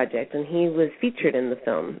his project, and he was featured in the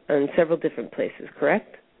film in several different places,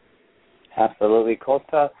 correct? Absolutely.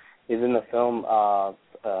 Costa is in the film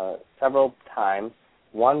several times,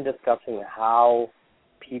 one discussing how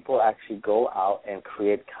people actually go out and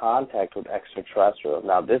create contact with extraterrestrials.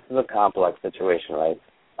 Now, this is a complex situation, right?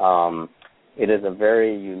 It is a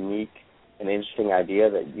very unique and interesting idea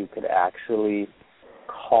that you could actually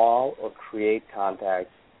call or create contact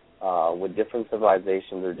with different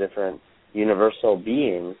civilizations or different universal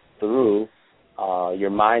beings through your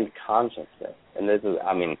mind consciousness. And this is,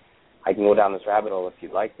 I mean, I can go down this rabbit hole if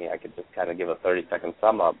you'd like me. I could just kind of give a 30-second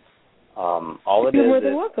sum up. You're more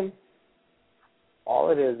than welcome.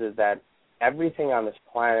 All it is that everything on this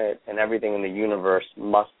planet and everything in the universe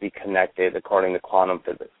must be connected according to quantum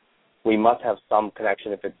physics. We must have some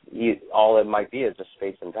connection. If it's all it might be is just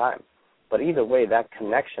space and time. But either way, that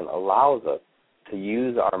connection allows us to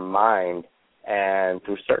use our mind and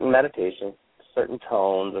through certain meditations, certain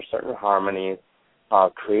tones or certain harmonies,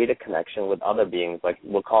 create a connection with other beings. Like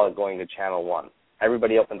we'll call it going to channel one.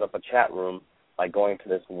 Everybody opens up a chat room by going to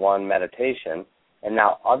this one meditation, and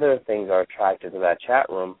now other things are attracted to that chat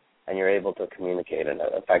room, and you're able to communicate and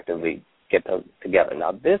effectively get together.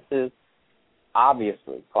 Now this is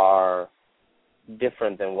obviously far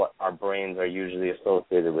different than what our brains are usually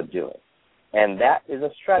associated with doing. And that is a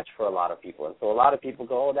stretch for a lot of people. And so a lot of people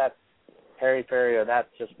go, oh, that's hairy-fairy, or that's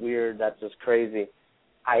just weird, that's just crazy.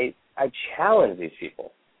 I challenge these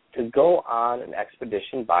people to go on an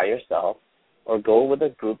expedition by yourself or go with a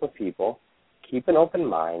group of people, keep an open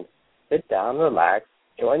mind, sit down, relax,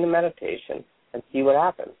 join the meditation, and see what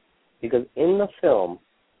happens. Because in the film,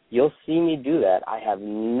 you'll see me do that. I have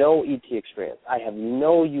no ET experience. I have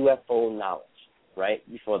no UFO knowledge, right,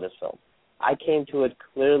 before this film. I came to it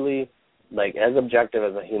clearly like as objective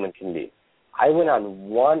as a human can be. I went on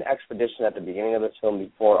one expedition at the beginning of this film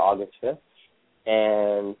before August 5th,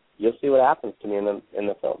 and you'll see what happens to me in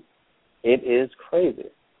the film. It is crazy.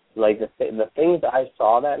 Like the things that I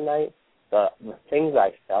saw that night, the things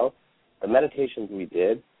I felt, the meditations we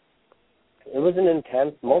did, it was an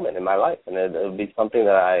intense moment in my life, and it'll be something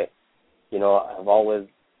that I'll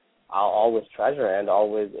always treasure, and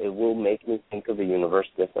it will make me think of the universe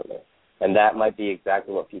differently. And that might be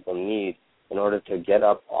exactly what people need in order to get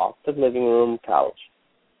up off the living room couch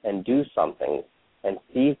and do something and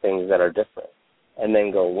see things that are different and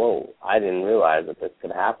then go, whoa, I didn't realize that this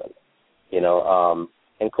could happen.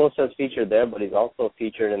 And Costa is featured there, but he's also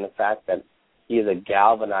featured in the fact that he is a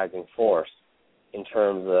galvanizing force in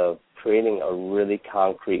terms of creating a really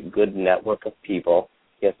concrete, good network of people.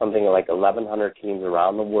 He has something like 1,100 teams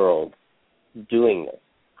around the world doing this,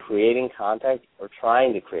 creating contact or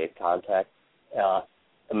trying to create contact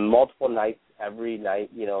multiple nights. Every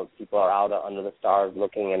night, people are out under the stars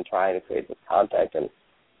looking and trying to create this contact and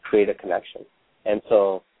create a connection. And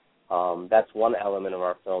so that's one element of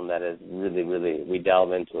our film that is really, really, we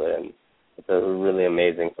delve into it, and it's a really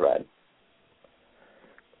amazing thread.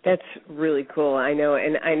 That's really cool. I know,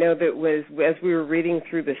 and I know that as we were reading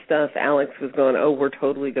through the stuff, Alex was going, "Oh, we're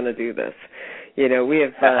totally going to do this." We have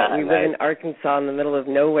we live in Arkansas in the middle of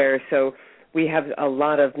nowhere, so we have a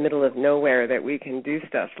lot of middle of nowhere that we can do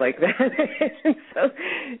stuff like that. So,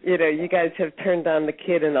 you guys have turned on the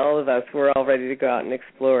kid in all of us. We're all ready to go out and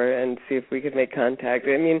explore and see if we could make contact.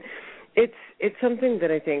 I mean, it's something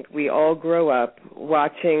that I think we all grow up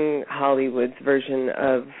watching Hollywood's version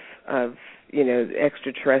of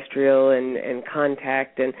extraterrestrial and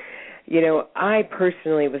contact. And, I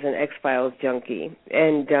personally was an X-Files junkie.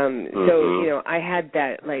 And so, I had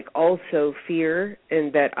that, also fear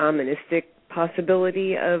and that ominous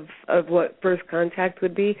possibility of what first contact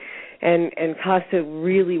would be. And Costa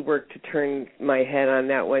really worked to turn my head on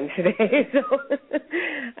that one today. So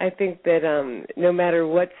I think that no matter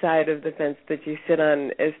what side of the fence that you sit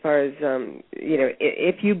on, as far as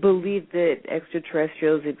if you believe that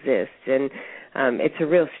extraterrestrials exist, and it's a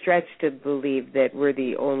real stretch to believe that we're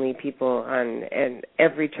the only people on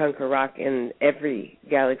every chunk of rock in every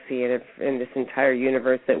galaxy and in this entire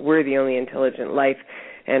universe, that we're the only intelligent life,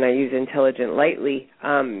 and I use intelligent lightly.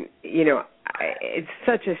 It's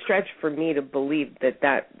such a stretch for me to believe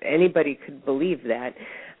that anybody could believe that.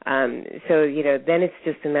 So, then it's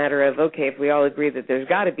just a matter of, okay, if we all agree that there's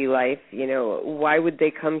got to be life, why would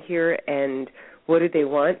they come here and what do they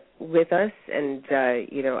want with us? And,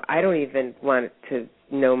 I don't even want to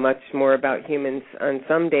know much more about humans on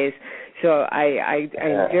some days. So I'm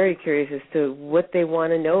very curious as to what they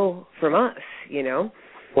want to know from us,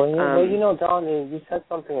 Well, Dawn, you said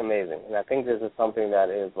something amazing, and I think this is something that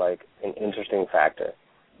is like an interesting factor.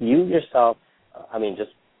 You yourself,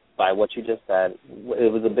 just by what you just said,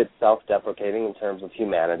 it was a bit self-deprecating in terms of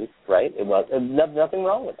humanity, right? It was nothing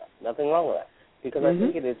wrong with that. Nothing wrong with that, because I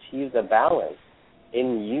think it achieves a balance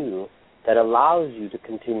in you that allows you to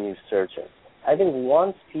continue searching. I think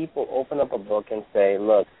once people open up a book and say,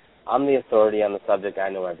 look, I'm the authority on the subject, I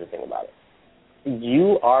know everything about it,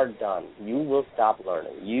 you are done. You will stop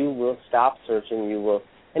learning. You will stop searching. You will,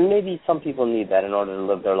 and maybe some people need that in order to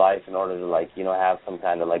live their life, in order to have some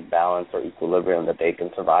kind of balance or equilibrium that they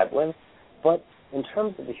can survive with. But in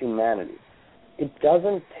terms of the humanity, it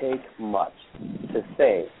doesn't take much to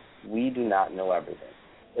say we do not know everything.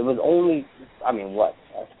 It was only,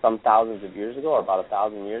 some thousands of years ago, or about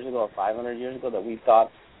 1,000 years ago, or 500 years ago, that we thought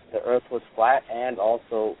the Earth was flat, and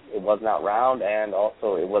also it was not round, and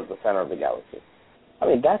also it was the center of the galaxy.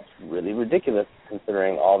 That's really ridiculous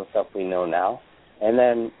considering all the stuff we know now. And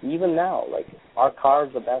then even now, our car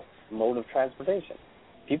is the best mode of transportation.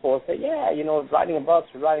 People will say, riding a bus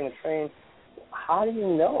or riding a train. How do you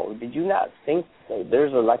know? Did you not think that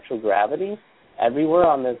there's electrogravity everywhere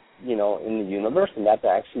on this, in the universe, and that's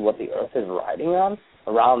actually what the Earth is riding on,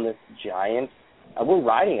 around this giant, we're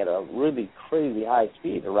riding at a really crazy high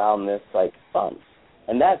speed around this, sun.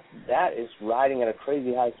 And that is riding at a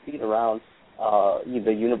crazy high speed around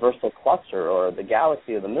the universal cluster or the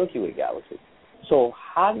galaxy or the Milky Way galaxy. So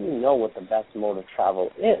how do you know what the best mode of travel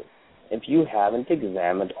is if you haven't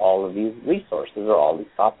examined all of these resources or all these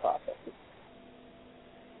thought processes?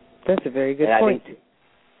 That's a very good point.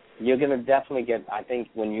 You're going to definitely I think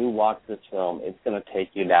when you watch this film, it's going to take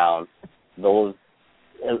you down those,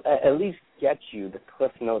 at least get you the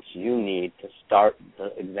cliff notes you need to start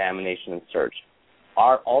the examination and search.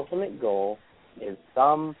 Our ultimate goal is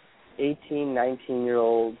some 18,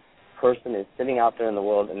 19-year-old person is sitting out there in the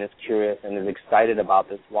world and is curious and is excited about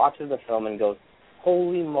this, watches the film and goes,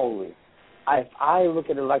 holy moly, if I look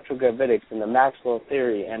at electrogravitics and the Maxwell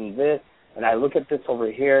theory and this, and I look at this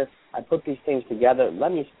over here, I put these things together,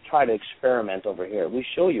 let me try to experiment over here. We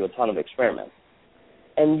show you a ton of experiments.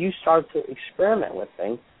 And you start to experiment with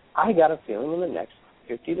things. I got a feeling in the next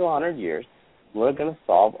 50 to 100 years, we're going to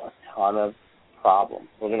solve a ton of problems.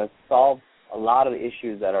 We're going to solve a lot of the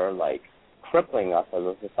issues that are crippling us as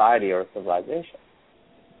a society or a civilization.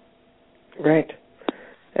 Right.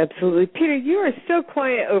 Absolutely. Peter, you are so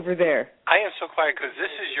quiet over there. I am so quiet because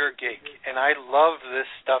this is your gig, and I love this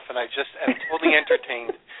stuff, and I just am totally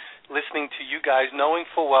entertained listening to you guys, knowing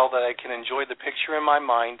full well that I can enjoy the picture in my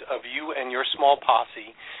mind of you and your small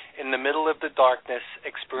posse in the middle of the darkness,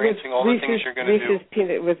 experiencing all the things you're going to do.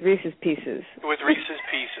 With Reese's Pieces. With Reese's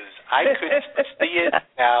Pieces. I could see it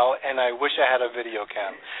now, and I wish I had a video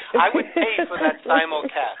cam. I would pay for that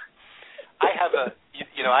simulcast. I have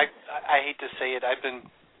I hate to say it, I've been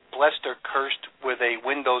blessed or cursed with a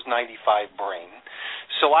Windows 95 brain.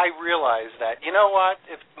 So I realized that, you know what,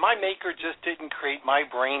 if my maker just didn't create my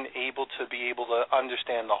brain able to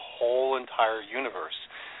understand the whole entire universe,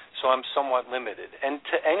 so I'm somewhat limited. And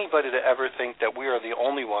to anybody to ever think that we are the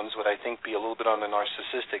only ones would, I think, be a little bit on the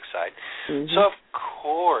narcissistic side. Mm-hmm. So, of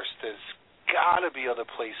course, there's got to be other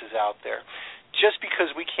places out there. Just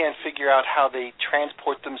because we can't figure out how they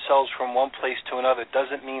transport themselves from one place to another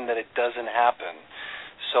doesn't mean that it doesn't happen.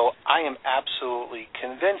 So I am absolutely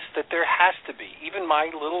convinced that there has to be. Even my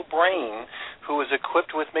little brain, who is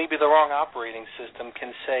equipped with maybe the wrong operating system,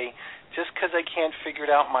 can say, just because I can't figure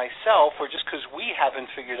it out myself, or just because we haven't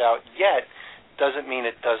figured it out yet, doesn't mean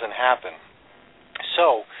it doesn't happen.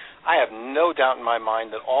 So I have no doubt in my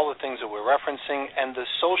mind that all the things that we're referencing and the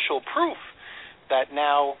social proof that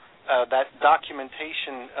now that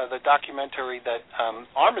documentation, the documentary that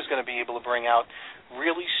ARM is going to be able to bring out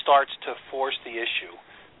really starts to force the issue.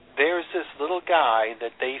 There's this little guy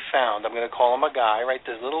that they found. I'm going to call him a guy, right?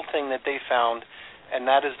 This little thing that they found, and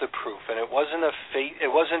that is the proof. And it wasn't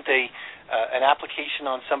an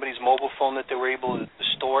application on somebody's mobile phone that they were able to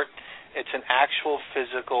distort. It's an actual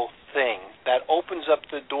physical thing that opens up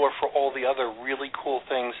the door for all the other really cool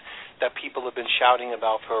things that people have been shouting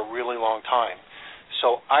about for a really long time.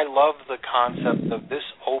 So I love the concept of this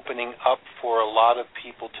opening up for a lot of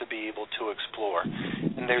people to be able to explore.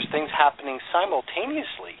 And there's things happening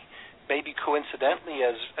simultaneously, maybe coincidentally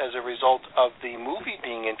as a result of the movie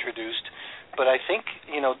being introduced, But I think,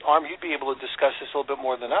 Arm, you'd be able to discuss this a little bit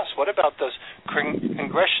more than us. What about those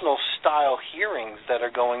congressional-style hearings that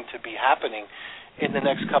are going to be happening in the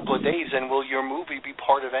next couple of days, and will your movie be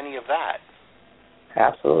part of any of that?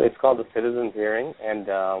 Absolutely. It's called the Citizens Hearing, and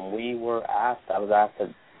I was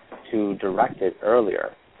asked to direct it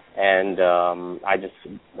earlier. And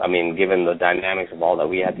given the dynamics of all that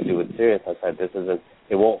we had to do with Sirius, I said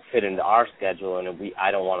it won't fit into our schedule, and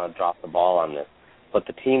I don't want to drop the ball on this. But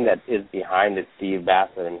the team that is behind it, Steve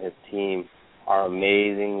Bassett and his team, are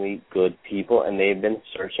amazingly good people, and they've been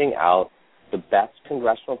searching out the best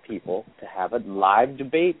congressional people to have a live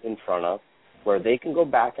debate in front of, where they can go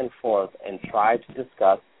back and forth and try to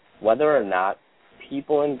discuss whether or not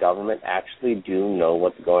people in government actually do know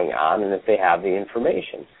what's going on and if they have the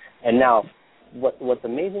information. And now, what's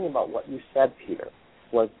amazing about what you said, Peter,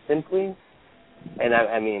 was simply, and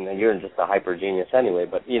I mean, you're just a hyper genius anyway,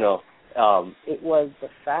 but, it was the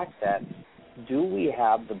fact that, do we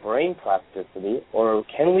have the brain plasticity, or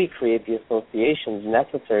can we create the associations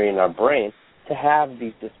necessary in our brain to have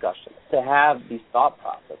these discussions, to have these thought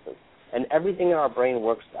processes? And everything in our brain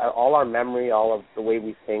works, all our memory, all of the way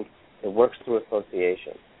we think, it works through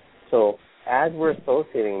association. So as we're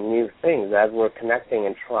associating new things, as we're connecting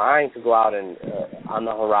and trying to go out and on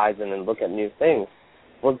the horizon and look at new things,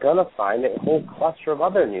 we're going to find a whole cluster of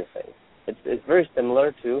other new things. It's very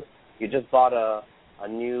similar to, you just bought a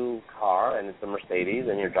new car, and it's a Mercedes,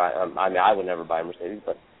 and you're driving. I would never buy a Mercedes,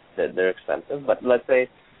 but they're expensive. But let's say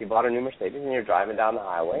you bought a new Mercedes, and you're driving down the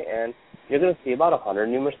highway, and you're going to see about 100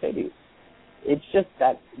 new Mercedes. It's just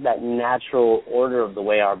that natural order of the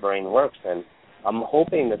way our brain works, and I'm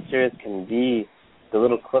hoping that Sirius can be the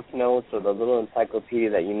little cliff notes or the little encyclopedia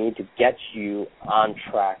that you need to get you on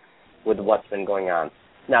track with what's been going on.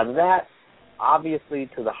 Now, that, obviously,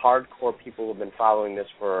 to the hardcore people who have been following this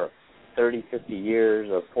for 30, 50 years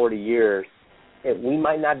or 40 years, we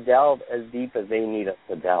might not delve as deep as they need us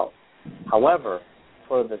to delve. However,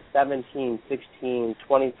 for the 17, 16,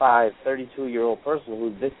 25, 32-year-old person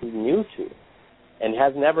who this is new to and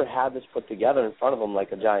has never had this put together in front of them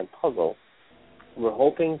like a giant puzzle, we're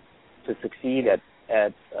hoping to succeed at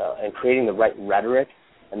creating the right rhetoric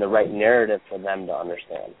and the right narrative for them to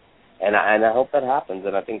understand. And I hope that happens,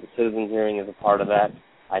 and I think the Citizens Hearing is a part of that.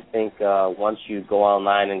 I think once you go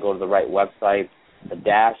online and go to the right website, the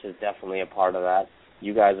Dash is definitely a part of that.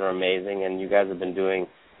 You guys are amazing, and you guys have been doing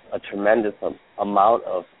a tremendous amount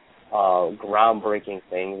of groundbreaking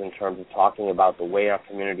things in terms of talking about the way our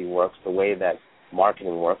community works, the way that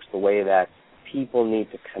marketing works, the way that people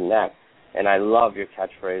need to connect. And I love your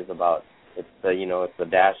catchphrase about it's the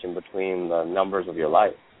dash in between the numbers of your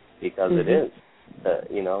life, because it is.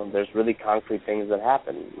 There's really concrete things that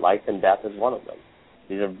happen. Life and death is one of them.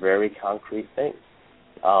 These are very concrete things.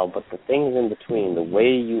 But the things in between, the way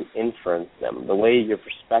you inference them, the way your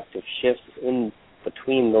perspective shifts in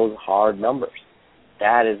between those hard numbers,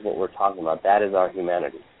 that is what we're talking about. That is our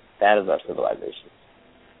humanity. That is our civilization.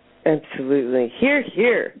 Absolutely. Hear,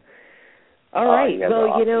 hear. All right. Well,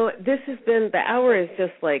 awesome. This has been, the hour has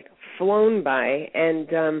just flown by,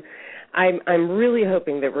 and I'm really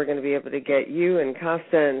hoping that we're going to be able to get you and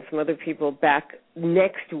Costa and some other people back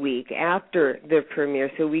next week after the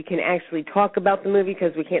premiere so we can actually talk about the movie,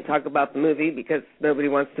 because we can't talk about the movie because nobody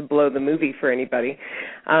wants to blow the movie for anybody.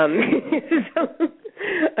 So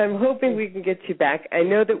I'm hoping we can get you back. I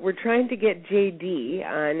know that we're trying to get J.D.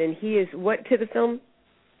 on, and he is what to the film?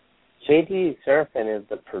 J.D. Serafin is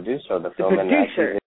the producer of the film. The producer.